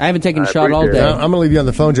 I haven't taken a I shot all appreciate day. it. I'm going to leave you on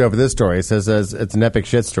the phone, Joe, for this story. It says it's an epic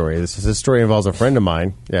shit story. This story involves a friend of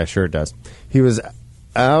mine. Yeah, sure it does. He was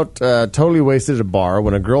out totally wasted at a bar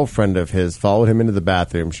when a girlfriend of his followed him into the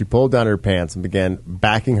bathroom. She pulled down her pants and began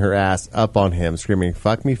backing her ass up on him, screaming,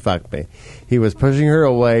 fuck me, fuck me. He was pushing her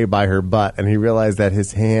away by her butt, and he realized that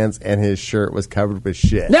his hands and his shirt was covered with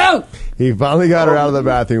shit. No! He finally got her out of the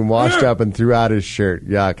bathroom, washed up, and threw out his shirt.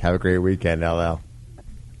 Yuck. Have a great weekend, LL.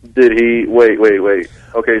 Did he? Wait.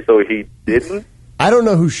 Okay, so he didn't. I don't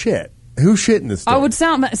know who shit. Who shit in this story? It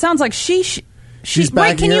sounds like she's She's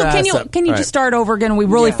wait, backing her ass can up. you All just right. start over again? We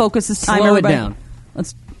really focus this time. Slow it everybody? down.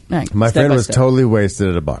 Let's. All right. My Step friend by was step. totally wasted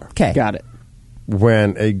at a bar Okay. Got it.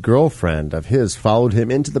 when a girlfriend of his followed him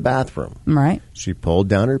into the bathroom. Right. She pulled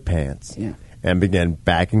down her pants Yeah. and began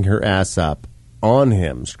backing her ass up on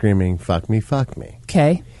him, screaming, "Fuck me, fuck me."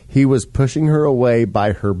 Okay. He was pushing her away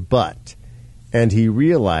by her butt, and he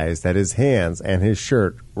realized that his hands and his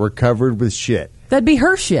shirt were covered with shit. That'd be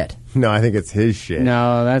her shit. No, I think it's his shit.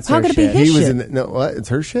 No, that's How her could it be shit. his He was shit? in the, no, what? It's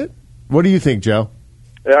her shit? What do you think, Joe?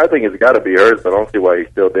 Yeah, I think it's got to be hers, but I don't see why he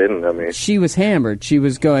still didn't. I mean, She was hammered. She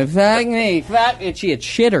was going, fuck me, fuck, and she had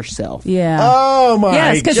shit herself. Yeah. Oh, my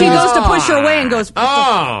Yes, because he goes to push her away and goes,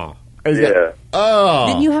 Oh. yeah. Oh.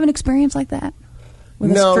 Didn't you have an experience like that?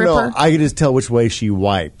 With a No, stripper? I could just tell which way she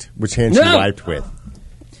wiped, which hand she No. wiped with.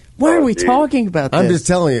 Why are we geez. talking about this? I'm just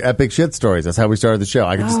telling you, epic shit stories. That's how we started the show.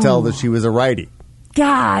 I could just tell that she was a righty.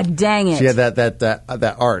 God dang it. She had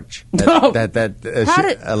that arch, No. How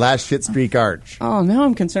did- last shit streak arch. Oh, now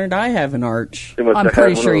I'm concerned I have an arch. She must I'm have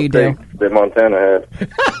pretty had one sure of you those do. steaks that Montana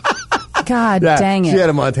had. God Yeah, dang it. She had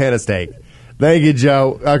a Montana steak. Thank you,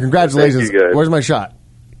 Joe. Congratulations. Thank you, guys. Where's my shot?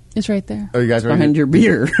 It's right there. Oh, you guys ready? Behind your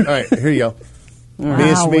beer. All right, here you go. Me and Wow,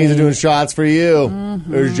 Shmeez are Wayne. doing shots for you.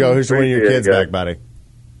 Here's Joe. Here's one of your Appreciate kids it, guys. back, buddy.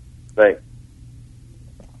 Thanks.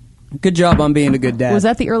 Good job on being a good dad. Was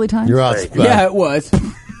that the early times? You're awesome. Thank you. Yeah, it was.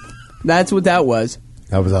 That's what that was.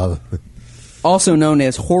 That was awesome. Also known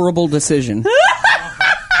as horrible decision.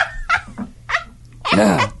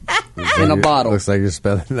 Yeah. In a bottle. Looks like you're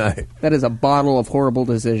spending the night. That is a bottle of horrible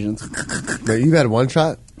decisions. Wait, you had one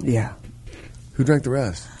shot? Yeah. Who drank the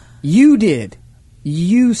rest? You did.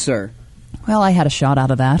 You, sir. Well, I had a shot out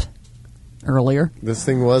of that earlier. This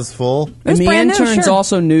thing was full. And the brand new, interns sure.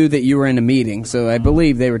 also knew that you were in a meeting, so I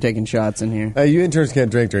believe they were taking shots in here. You interns can't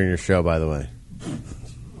drink during your show, by the way.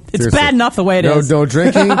 It's Seriously. bad enough the way it is. No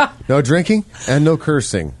drinking, no drinking, and no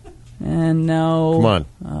cursing. And no. Come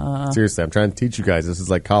on. Seriously, I'm trying to teach you guys. This is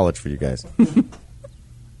like college for you guys.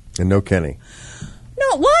 And no Kenny.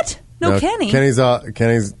 No, what? No, Kenny. Kenny's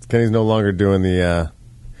no longer doing the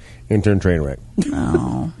intern train wreck.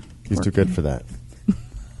 No. He's too good for that.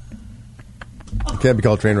 It can't be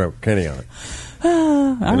called train wreck with Kenny on it. You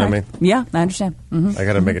know what I mean? Yeah, I understand. Mm-hmm. I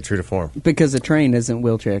got to make it true to form. Because the train isn't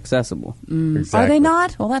wheelchair accessible. Exactly. Are they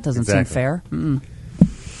not? Well, that doesn't Exactly. seem fair. Mm.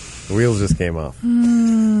 The wheels just came off.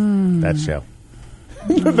 That show.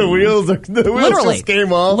 the wheels Literally. just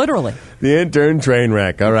came off. Literally. The intern train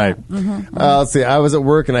wreck. All right. Let's see. I was at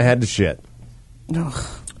work and I had to shit.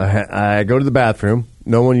 I go to the bathroom.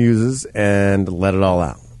 No one uses and let it all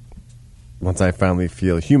out. Once I finally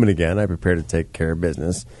feel human again, I prepare to take care of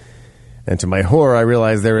business. And to my horror, I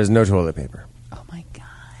realize there is no toilet paper. Oh, my God.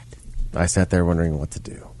 I sat there wondering what to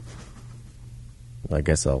do. I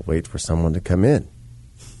guess I'll wait for someone to come in.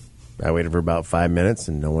 I waited for about 5 minutes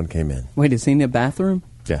and no one came in. Wait, is he in the bathroom?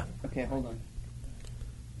 Yeah. Okay, hold on.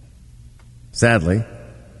 Sadly,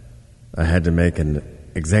 I had to make an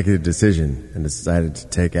executive decision and decided to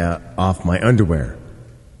take off my underwear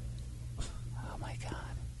Oh, my God.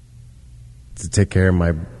 to take care of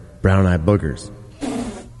my brown-eyed boogers.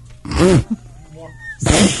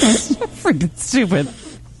 Freaking stupid.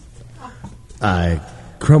 I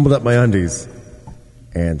crumbled up my undies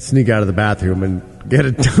and sneak out of the bathroom and get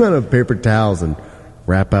a ton of paper towels and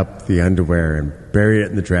wrap up the underwear and bury it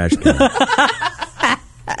in the trash can.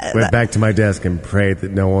 Went back to my desk and prayed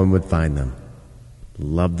that no one would find them.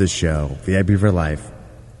 Love the show. VIP for life.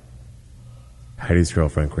 Heidi's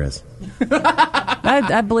girlfriend, Chris.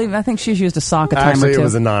 I think she's used a sock a time Actually, or it two.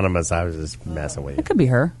 was anonymous. I was just messing with you. It could be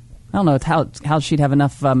her. I don't know how she'd have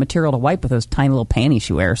enough material to wipe with those tiny little panties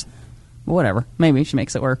she wears. But whatever. Maybe she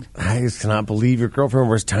makes it work. I just cannot believe your girlfriend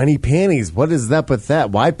wears tiny panties. What is up with that?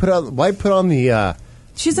 Why put on the...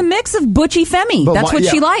 She's a mix of butchy femi. But That's why- what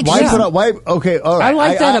yeah, she likes. Why Yeah. put on? Why? Okay, all right. I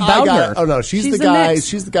like that about got her. it. Oh no, she's She's the a guy. mix.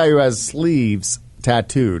 She's the guy who has sleeves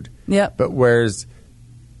tattooed. Yep. But wears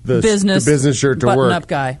the business shirt to button work. up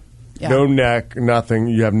guy. Yeah. No neck, nothing.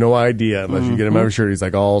 You have no idea unless you get him out of a shirt. He's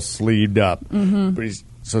like all sleeved up. Mm-hmm. But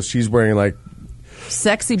so she's wearing like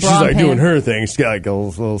Sexy she's bra like doing pants. her thing. She's got like a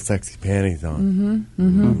little sexy panties on.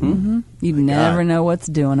 You never know what's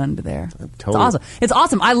doing under there. It's totally- awesome. It's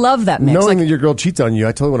awesome. I love that mix. Knowing Like, that your girl cheats on you,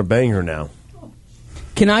 I totally want to bang her now.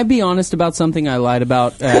 Can I be honest about something I lied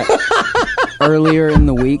about earlier in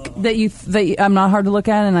the week? that I'm not hard to look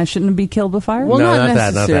at and I shouldn't be killed with fire? Well, No, not not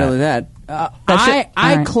that, not necessarily that. That I shit-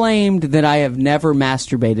 all right. claimed that I have never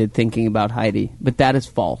masturbated thinking about Heidi, but that is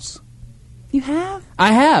false. You have?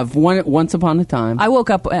 I have once upon a time. I woke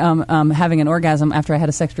up having an orgasm after I had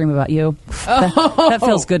a sex dream about you. That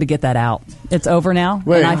feels good to get that out. It's over now,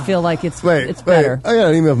 Wait. and I feel like it's Wait, better. I got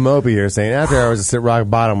an email from Opie here saying after hours to sit rock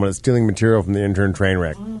bottom when it's stealing material from the intern train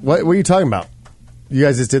wreck. What are you talking about? You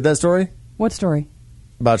guys just did that story What story?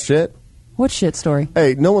 about shit? What shit story?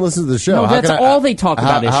 Hey, no one listens to the show. No, How that's can all they talk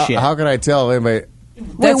about is shit. How can I tell anybody?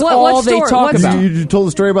 That's what all they story? talk What's- about. You told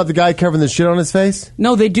the story about the guy covering the shit on his face?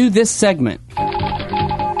 No, they do this segment.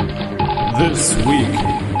 This week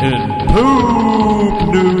in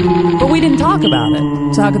Poop News. But we didn't talk about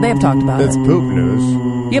it. So how could they have talked about That's it? poop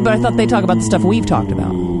news. Yeah, but I thought they talk about the stuff we've talked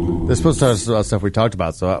about. They're supposed to talk about stuff we talked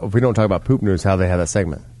about, so if we don't talk about poop news, how they have that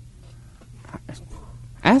segment?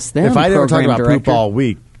 Ask them. If I don't talk program about poop director. all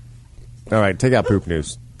week, all right, take out poop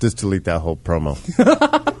news. Just delete that whole promo.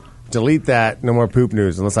 Delete that. No more poop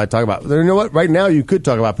news unless I talk about. You know what? Right now, you could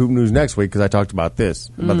talk about poop news next week because I talked about this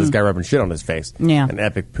guy rubbing shit on his face. Yeah. And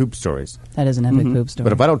epic poop stories. That is an epic poop story.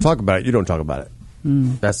 But if I don't talk about it, you don't talk about it.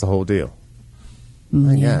 That's the whole deal.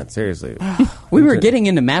 My God, seriously. We were getting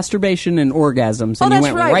into masturbation and orgasms, and Oh, you that's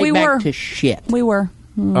went right, we back were. to shit. We were.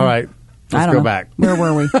 All right, I let's don't go know. back. Where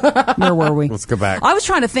were we? Where were we? Let's go back. I was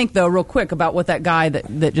trying to think, though, real quick about what that guy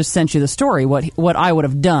that just sent you the story, what I would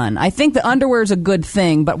have done. I think the underwear is a good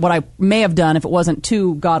thing, but what I may have done if it wasn't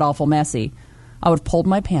too god-awful messy, I would have pulled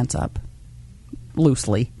my pants up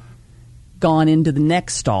loosely, gone into the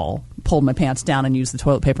next stall, pulled my pants down, and used the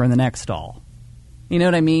toilet paper in the next stall. You know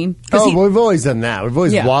what I mean? 'Cause Oh, well, we've always done that. We've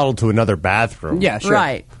always Yeah. waddled to another bathroom. Yeah, sure.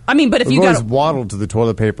 Right. I mean, but if We've you always got waddled to the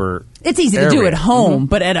toilet paper. it's easy to do area. at home,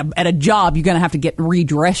 but at a job, you're going to have to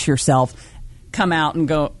redress yourself, come out and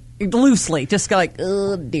go loosely. Just go like,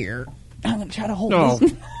 oh dear, I'm going to try to hold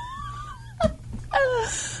this.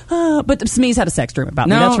 But Smeeze had a sex dream about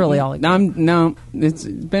me. That's really all. No, it's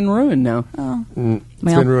been ruined now. It's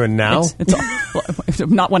been ruined now. It's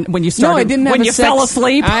not when you started. No, I didn't have when a you sex, fell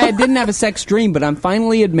asleep. I didn't have a sex dream, but I'm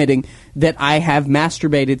finally admitting that I have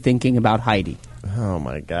masturbated thinking about Heidi. Oh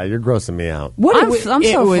my God, you're grossing me out. I'm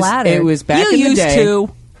so flattered. It was back You in the used day.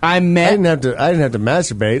 to. I I met. didn't have to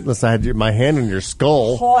masturbate unless I had my hand on your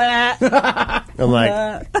skull. I'm like,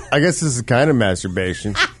 I guess this is kind of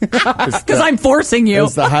masturbation. Because I'm forcing you.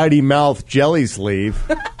 It's the Heidi Mouth jelly sleeve.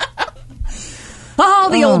 Oh,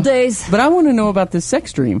 the old days. But I want to know about this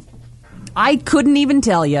sex dream. I couldn't even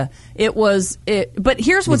tell you. It was. But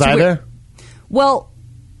here's what's Was I weird. there? Well,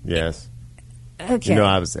 Yes. okay. You know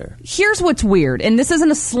I was there. Here's what's weird, and this isn't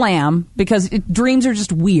a slam because dreams are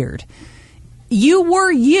just weird. You were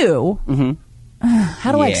you. Mm-hmm.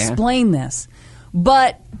 How do I Yeah. explain this?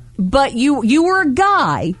 But you were a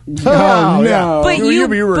guy. Oh, no. But you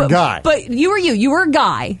were a guy. But you were you. You were a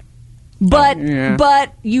guy. But Yeah.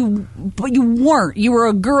 but you weren't. You were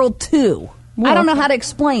a girl too. I don't know how to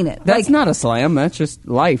explain it. That's not a slam. That's just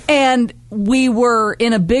life. And we were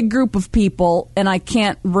in a big group of people, and I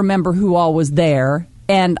can't remember who all was there.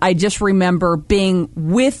 And I just remember being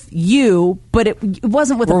with you, but it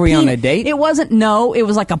wasn't with. Were we on a date? It wasn't. No, it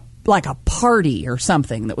was like a party or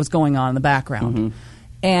something that was going on in the background. Mm-hmm.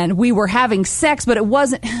 And we were having sex, but it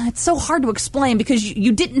wasn't. It's so hard to explain because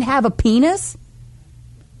you didn't have a penis,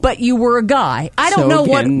 but you were a guy. I don't So know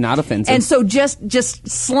what. again, not offensive. And so just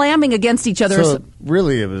slamming against each other. So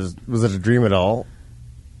really, was it a dream at all?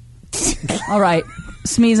 All right.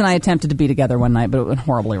 Smeeze and I attempted to be together one night, but it went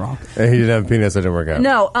horribly wrong. And he didn't have a penis. It didn't work out.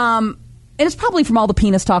 No, and it's probably from all the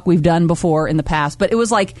penis talk we've done before in the past, but it was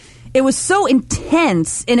so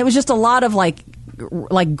intense, and it was just a lot of like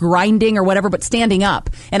grinding or whatever, but standing up.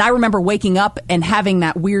 And I remember waking up and having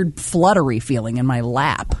that weird fluttery feeling in my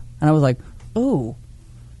lap, and I was like, "Ooh,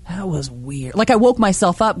 that was weird." Like I woke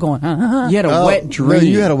myself up going, You had a wet dream. No,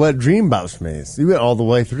 you had a wet dream about Smeeze. You went all the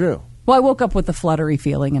way through. Well, I woke up with the fluttery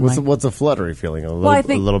feeling, and What's a fluttery feeling? A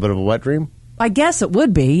little bit of a wet dream? I guess it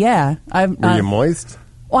would be, yeah. Were you moist?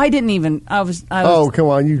 Well, I didn't even. I was. Oh, come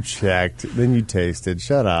on. You checked. Then you tasted.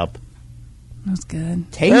 Shut up. That was good.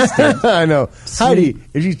 Tasted. I know. Heidi,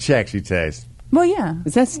 if you check, she tastes. Well, yeah.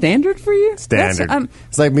 Is that standard for you? Standard. That's-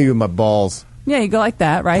 It's like me with my balls. Yeah, you go like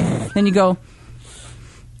that, right? Then you go.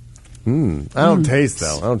 I don't taste,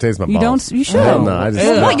 though. I don't taste my You balls. don't. You should. Hell no. I just,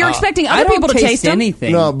 Well, what, you're expecting I other don't people to taste them?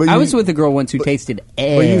 anything. No, but I you- was with a girl once who tasted Well,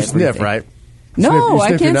 everything. you sniff, right? No, You I sniff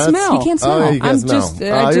your can't nuts? smell. You can't smell. Oh, yeah, you can't I'm smell. just, Oh,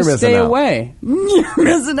 I you're just missing stay out. away. You're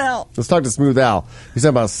missing out. Let's talk to Smooth Al. He's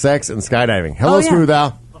talking about sex and skydiving. Hello, Oh, yeah. Smooth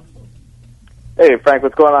Al. Hey, Frank,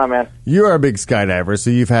 what's going on, man? You are a big skydiver, so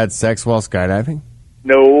you've had sex while skydiving?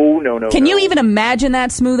 No. Can no. you even imagine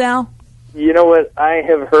that, Smooth Al? You know what? I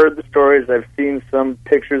have heard the stories. I've seen some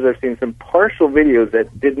pictures. I've seen some partial videos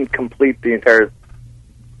that didn't complete the entire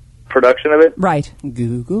production of it. Right.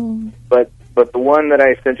 Google. But the one that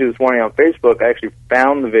I sent you this morning on Facebook, I actually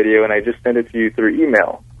found the video, and I just sent it to you through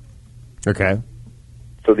email. Okay.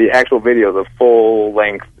 So the actual video, the full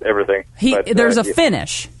length, everything. But, There's a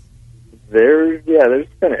finish. There's a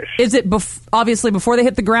finish. Is it obviously before they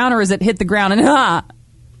hit the ground, or is it hit the ground and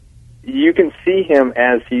You can see him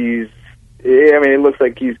as he's. I mean, it looks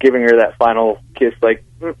like he's giving her that final kiss, like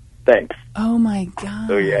Thanks. Oh my god.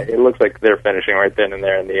 So yeah, it looks like they're finishing right then and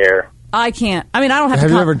there in the air. I can't. I mean, I don't have. Have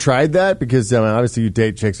to you ever tried that? Because obviously you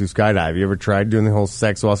date chicks who skydive. You ever tried doing the whole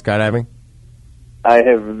sex while skydiving? I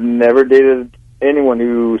have never dated anyone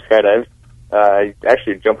who skydives. I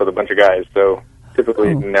actually jump with a bunch of guys, so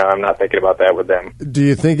typically, no, I'm not thinking about that with them. Do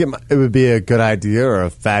you think it would be a good idea or a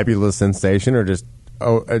fabulous sensation, or just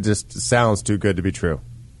it just sounds too good to be true?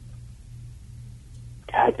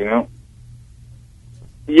 God,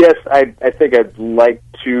 yes, I think I'd like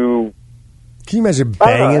to. Can you imagine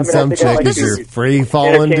banging some chick as you're free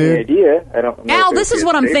falling, dude? Idea. I don't know. Al, this is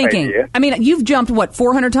what I'm thinking. Idea. I mean, you've jumped,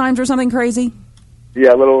 400 times or something crazy?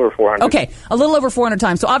 Yeah, a little over 400. Okay, a little over 400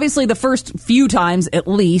 times. So obviously the first few times, at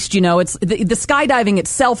least, it's the skydiving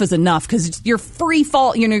itself is enough because you're free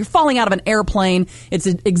fall. You're falling out of an airplane. It's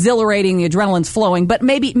exhilarating. The adrenaline's flowing. But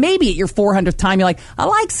maybe at your 400th time, you're like, I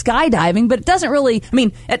like skydiving, but it doesn't really. I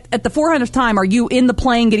mean, at the 400th time, are you in the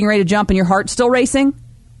plane getting ready to jump and your heart's still racing?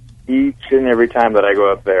 Each and every time that I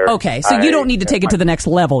go up there. Okay, so you don't need to take it to the next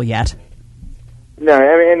level yet. No,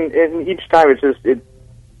 I mean, and each time it's just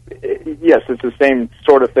yes, it's the same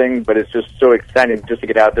sort of thing, but it's just so exciting just to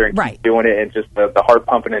get out there and keep doing it, and just the heart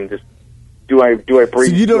pumping, and just do I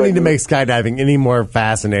breathe? So you don't need to make skydiving any more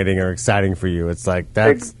fascinating or exciting for you. It's like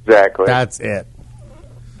that's it.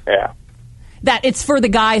 Yeah. That it's for the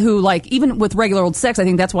guy who, even with regular old sex, I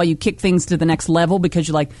think that's why you kick things to the next level, because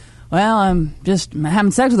you're like, well, I'm just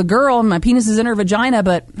having sex with a girl and my penis is in her vagina,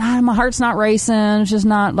 but my heart's not racing. It's just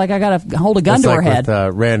not like I got to hold a gun to her head.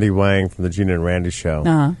 With Randy Wang from the Gina and Randy show.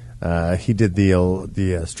 He did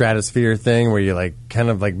the stratosphere thing where you kind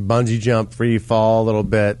of bungee jump, free fall a little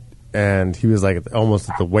bit, and he was almost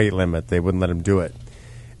at the weight limit. They wouldn't let him do it.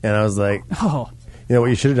 And I was like, you know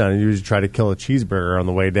what you should have done? You should try to kill a cheeseburger on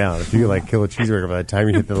the way down. If you kill a cheeseburger by the time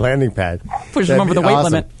you hit the landing pad. Push them over the weight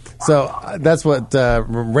limit. So that's what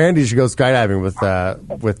Randy should go skydiving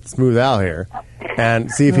with Smooth Al here,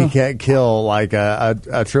 and see if he can't kill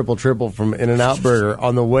a triple from In-N-Out Burger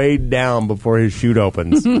on the way down before his chute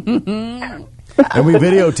opens. And we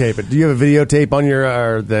videotape it. Do you have a videotape on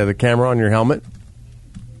your the camera on your helmet?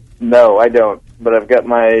 No, I don't. But I've got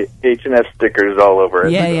my H&S stickers all over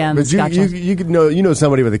it. Yeah. But you could know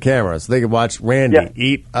somebody with a camera, so they could watch Randy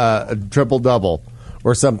eat a triple double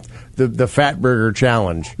or the Fat Burger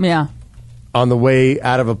Challenge. Yeah. On the way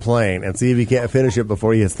out of a plane, and see if he can't finish it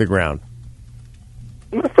before he hits the ground.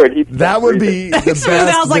 I'm afraid that would be the best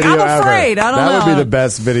Al's like, video I'm afraid. ever. I don't know. That would be the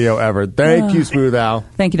best video ever. Thank you, Smooth Al.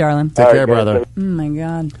 Thank you, darling. Take care, brother. Oh my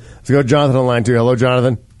God. Let's go, Jonathan on line 2. Hello,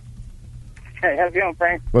 Jonathan. Hey, how's it going,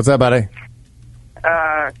 Frank? What's up, buddy?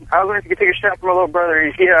 I was wondering if you could take a shot from my little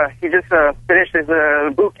brother. He just finished his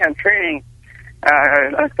boot camp training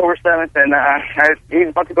October 7th, and he's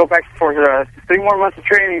about to go back for 3 more months of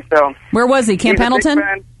training. So where was he? Camp Pendleton?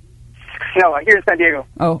 No, here in San Diego.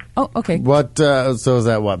 Oh, okay. What? So is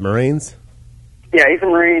that what? Marines? Yeah, he's a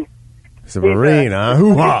Marine. He's a Marine, huh?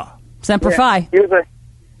 Hoo-ha! Semper Fi. He was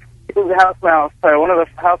a house mouse. One of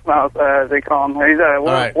the house mouse, they call him. He's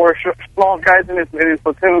one of the 4 small guys in his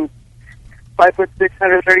platoon. 5'6",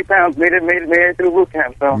 130 pounds. Made it through boot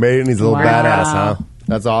camp. So made it, and he's a little badass, huh?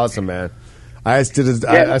 That's awesome, man. I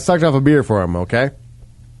sucked off a beer for him. Okay.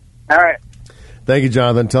 All right. Thank you,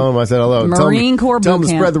 Jonathan. Tell him I said hello. Marine Corps boot camp. Tell him to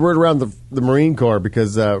spread the word around the Marine Corps,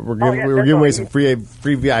 because we're giving away some free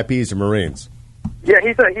VIPs to Marines. Yeah,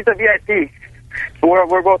 he's a VIP.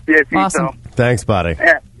 We're both VIP. Awesome. So. Thanks, buddy.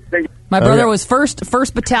 Yeah. My brother was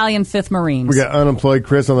 1st Battalion, 5th Marines. We got unemployed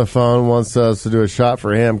Chris on the phone, wants us to do a shot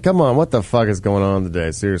for him. Come on, what the fuck is going on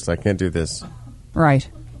today? Seriously, I can't do this. Right.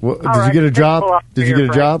 Did you get a job? Did you get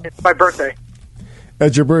a job? It's my birthday.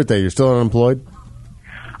 It's your birthday. You're still unemployed?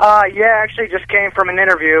 Yeah, actually just came from an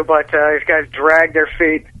interview, but these guys dragged their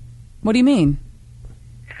feet. What do you mean?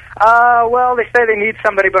 Well, they say they need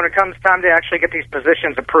somebody, but when it comes time to actually get these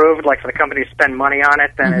positions approved, like for the company to spend money on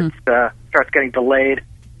it, then it starts getting delayed.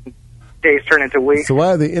 Days turn into weeks. So why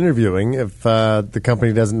are they interviewing if the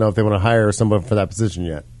company doesn't know if they want to hire someone for that position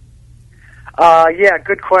yet? Yeah,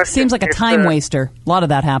 good question. Seems like a time waster. A lot of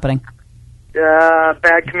that happening.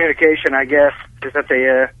 Bad communication, I guess, is that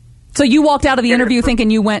they... So you walked out of the interview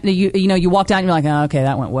thinking you walked out and you're like, oh, okay,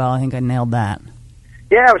 that went well. I think I nailed that.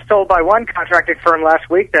 Yeah, I was told by one contracting firm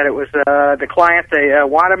last week that it was the client. They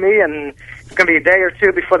wanted me, and it's going to be a day or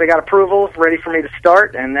two before they got approval, ready for me to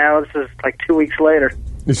start, and now this is like 2 weeks later.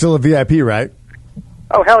 You're still a VIP, right?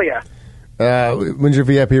 Oh, hell yeah. When's your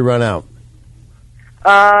VIP run out?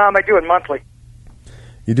 I do it monthly.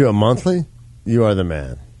 You do it monthly? You are the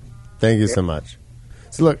man. Thank you so much.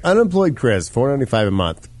 So look, unemployed Chris, $4.95 a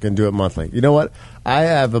month, can do it monthly. You know what? I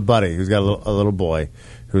have a buddy who's got a little boy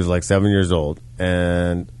who's like 7 years old,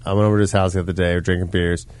 and I went over to his house the other day, drinking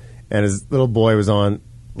beers, and his little boy was on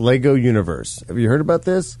Lego Universe. Have you heard about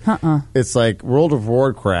this? It's like World of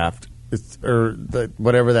Warcraft,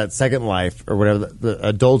 whatever that Second Life or whatever the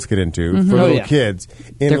adults get into for little kids.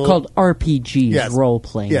 They're called RPGs,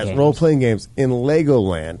 role-playing games. Yes, role-playing games in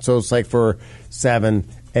Legoland. So it's like for 7,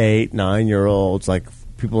 8, 9-year-olds, like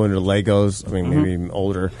people into Legos. I mean, maybe even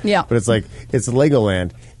older. Yeah. But it's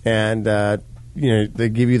Legoland. And, they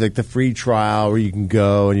give you like the free trial where you can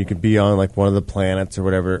go and you can be on like one of the planets or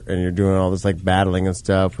whatever, and you're doing all this like battling and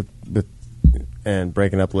stuff and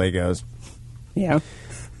breaking up Legos. Yeah.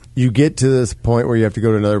 You get to this point where you have to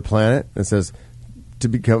go to another planet, and it says to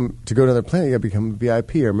go to another planet, you got to become a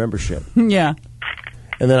VIP or membership. Yeah.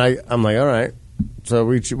 And then I'm like, all right. So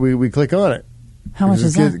we click on it. How much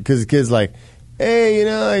is that? Because the kid's like,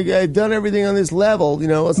 hey, I've done everything on this level.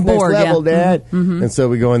 What's the Bored, next level, yeah. Dad? And so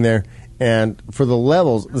we go in there, and for the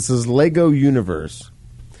levels, this is Lego Universe.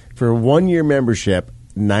 For a 1-year membership,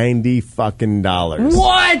 $90 fucking dollars.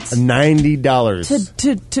 What?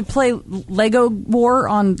 $90 to play Lego War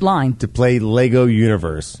online. to play Lego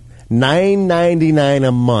Universe. $9.99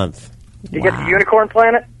 a month. You get the Unicorn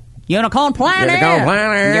Planet? Unicorn Planet.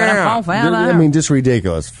 Unicorn Planet. I mean, just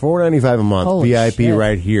ridiculous. $4.95 a month, Holy VIP shit.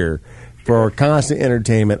 right here for constant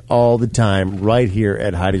entertainment all the time, right here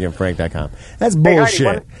at HeidiandFrank.com. That's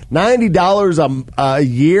bullshit. $90 a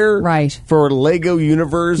year, right, for Lego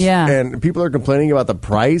Universe, and people are complaining about the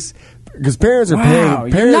price because parents are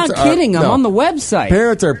paying. You're not kidding. I'm on the website.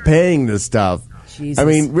 Parents are paying this stuff. Jesus. I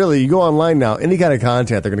mean, really, you go online now, any kind of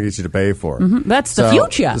content they're going to get you to pay for. That's the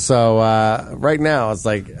future. So right now, it's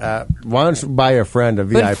like, why don't you buy a friend a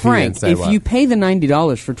VIP? But Frank, and say if you pay the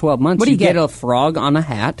 $90 for 12 months, what do you get a frog on a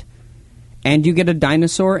hat, and you get a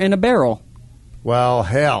dinosaur in a barrel. Well,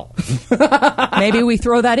 hell. Maybe we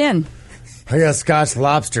throw that in. I got Scotch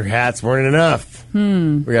lobster hats weren't enough.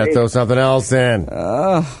 We got to throw something else in.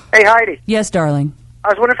 Hey, Heidi. Yes, darling. I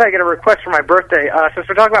was wondering if I could get a request for my birthday. Since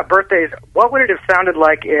we're talking about birthdays, what would it have sounded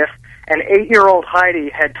like if an 8-year-old Heidi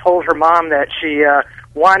had told her mom that she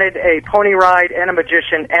wanted a pony ride and a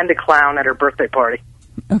magician and a clown at her birthday party?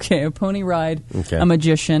 Okay, a pony ride, a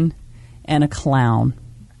magician, and a clown.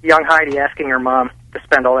 Young Heidi asking her mom to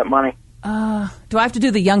spend all that money. Do I have to do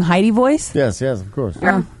the young Heidi voice? Yes, of course.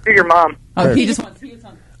 Do your mom. Oh, he just wants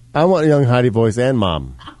I want a young Heidi voice and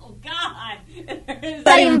mom. Oh, God. Is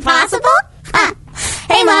that even possible?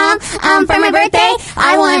 Hey, Mom, for my birthday,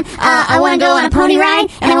 I want to go on a pony ride,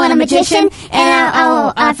 and I want a magician,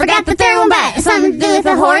 and I forgot the third one, but something to do with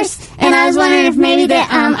a horse, and I was wondering if maybe that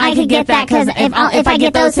I could get that, because if I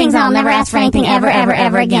get those things, I'll never ask for anything ever, ever,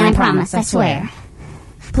 ever again, I promise, I swear.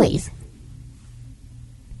 Please.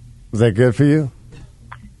 Was that good for you?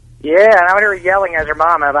 Yeah, and I want her yelling as her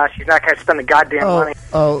mom about she's not going to spend the goddamn money.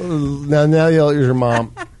 Oh, now yell your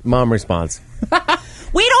mom response.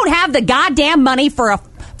 We don't have the goddamn money for a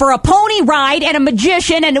pony ride and a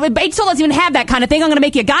magician, and it still doesn't even have that kind of thing. I'm going to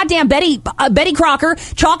make you a goddamn Betty Crocker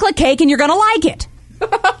chocolate cake, and you're going to like it.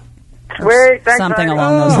 Sweet, thanks, something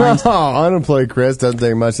along those lines. Oh, unemployed Chris doesn't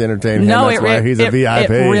take much to entertain him. No, That's why he's a VIP.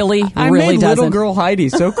 It really made doesn't. little girl Heidi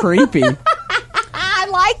so creepy. I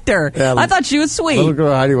liked her. Yeah, I thought she was sweet. Little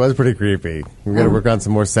girl Heidi was pretty creepy. We've got to work on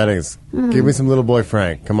some more settings. Give me some little boy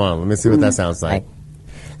Frank. Come on, let me see what that sounds like.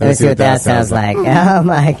 Let me see what that sounds like. Oh,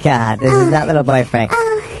 my God. This is not little boy Frank.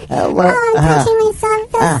 I'm touching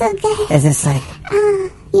myself. That's so good. Is this like...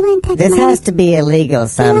 you want to touch This has to be illegal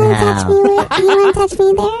somehow. You want to touch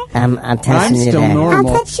me there? I'm touching you there. I'll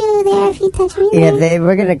touch you there if you touch me there. Yeah,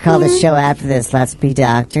 we're going to call the show after this Let's Be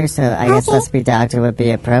Doctor, so I guess Let's Be Doctor would be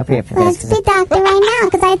appropriate for this. Let's be doctor right now,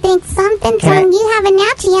 because I think something's wrong. You have a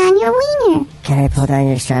natchy on your wiener. Can I pull down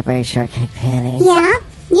your strawberry shortcake panties? Yeah,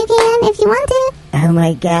 you can if you want to. Oh,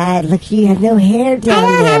 my God. Look, you have no hair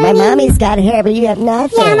down there. My mommy's got hair, but you have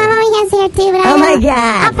nothing. Yeah, my mommy has hair, too. But oh, my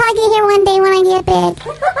God. I'll probably get hair one day when I get big.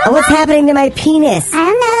 Oh, what's happening to my penis? I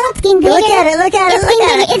don't know. It's getting bigger. Look at it. Look at it.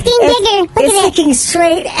 It's getting bigger. Look at it. It's sticking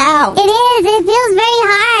straight out. It is. It feels very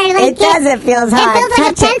hard. It does. It feels hard. It feels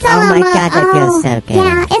like a pencil. Oh, my God. That feels so good.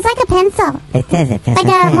 Yeah, it's like a pencil. It does. It feels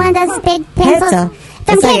like one of those big pencils. From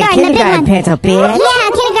it's like a kindergarten pencil, bitch. Yeah,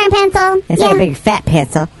 kindergarten pencil. It's like a big fat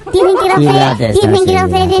pencil. Do you think it'll fit? Do you think it'll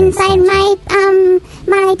fit inside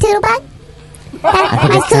my toodle bug?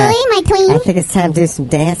 My tween? I think it's time to do some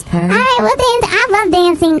dance party. All right, we'll dance. I love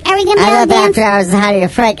dancing. Are we going to I love dance? After Hours with Heidi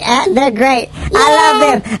and Frank. They're great. Yeah. I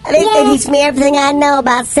love them. They teach me everything I know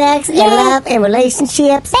about sex and love and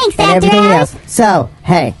relationships. Thanks, and After everything Hours. else. So,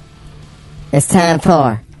 hey, it's time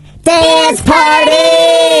for Dance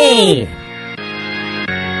Party!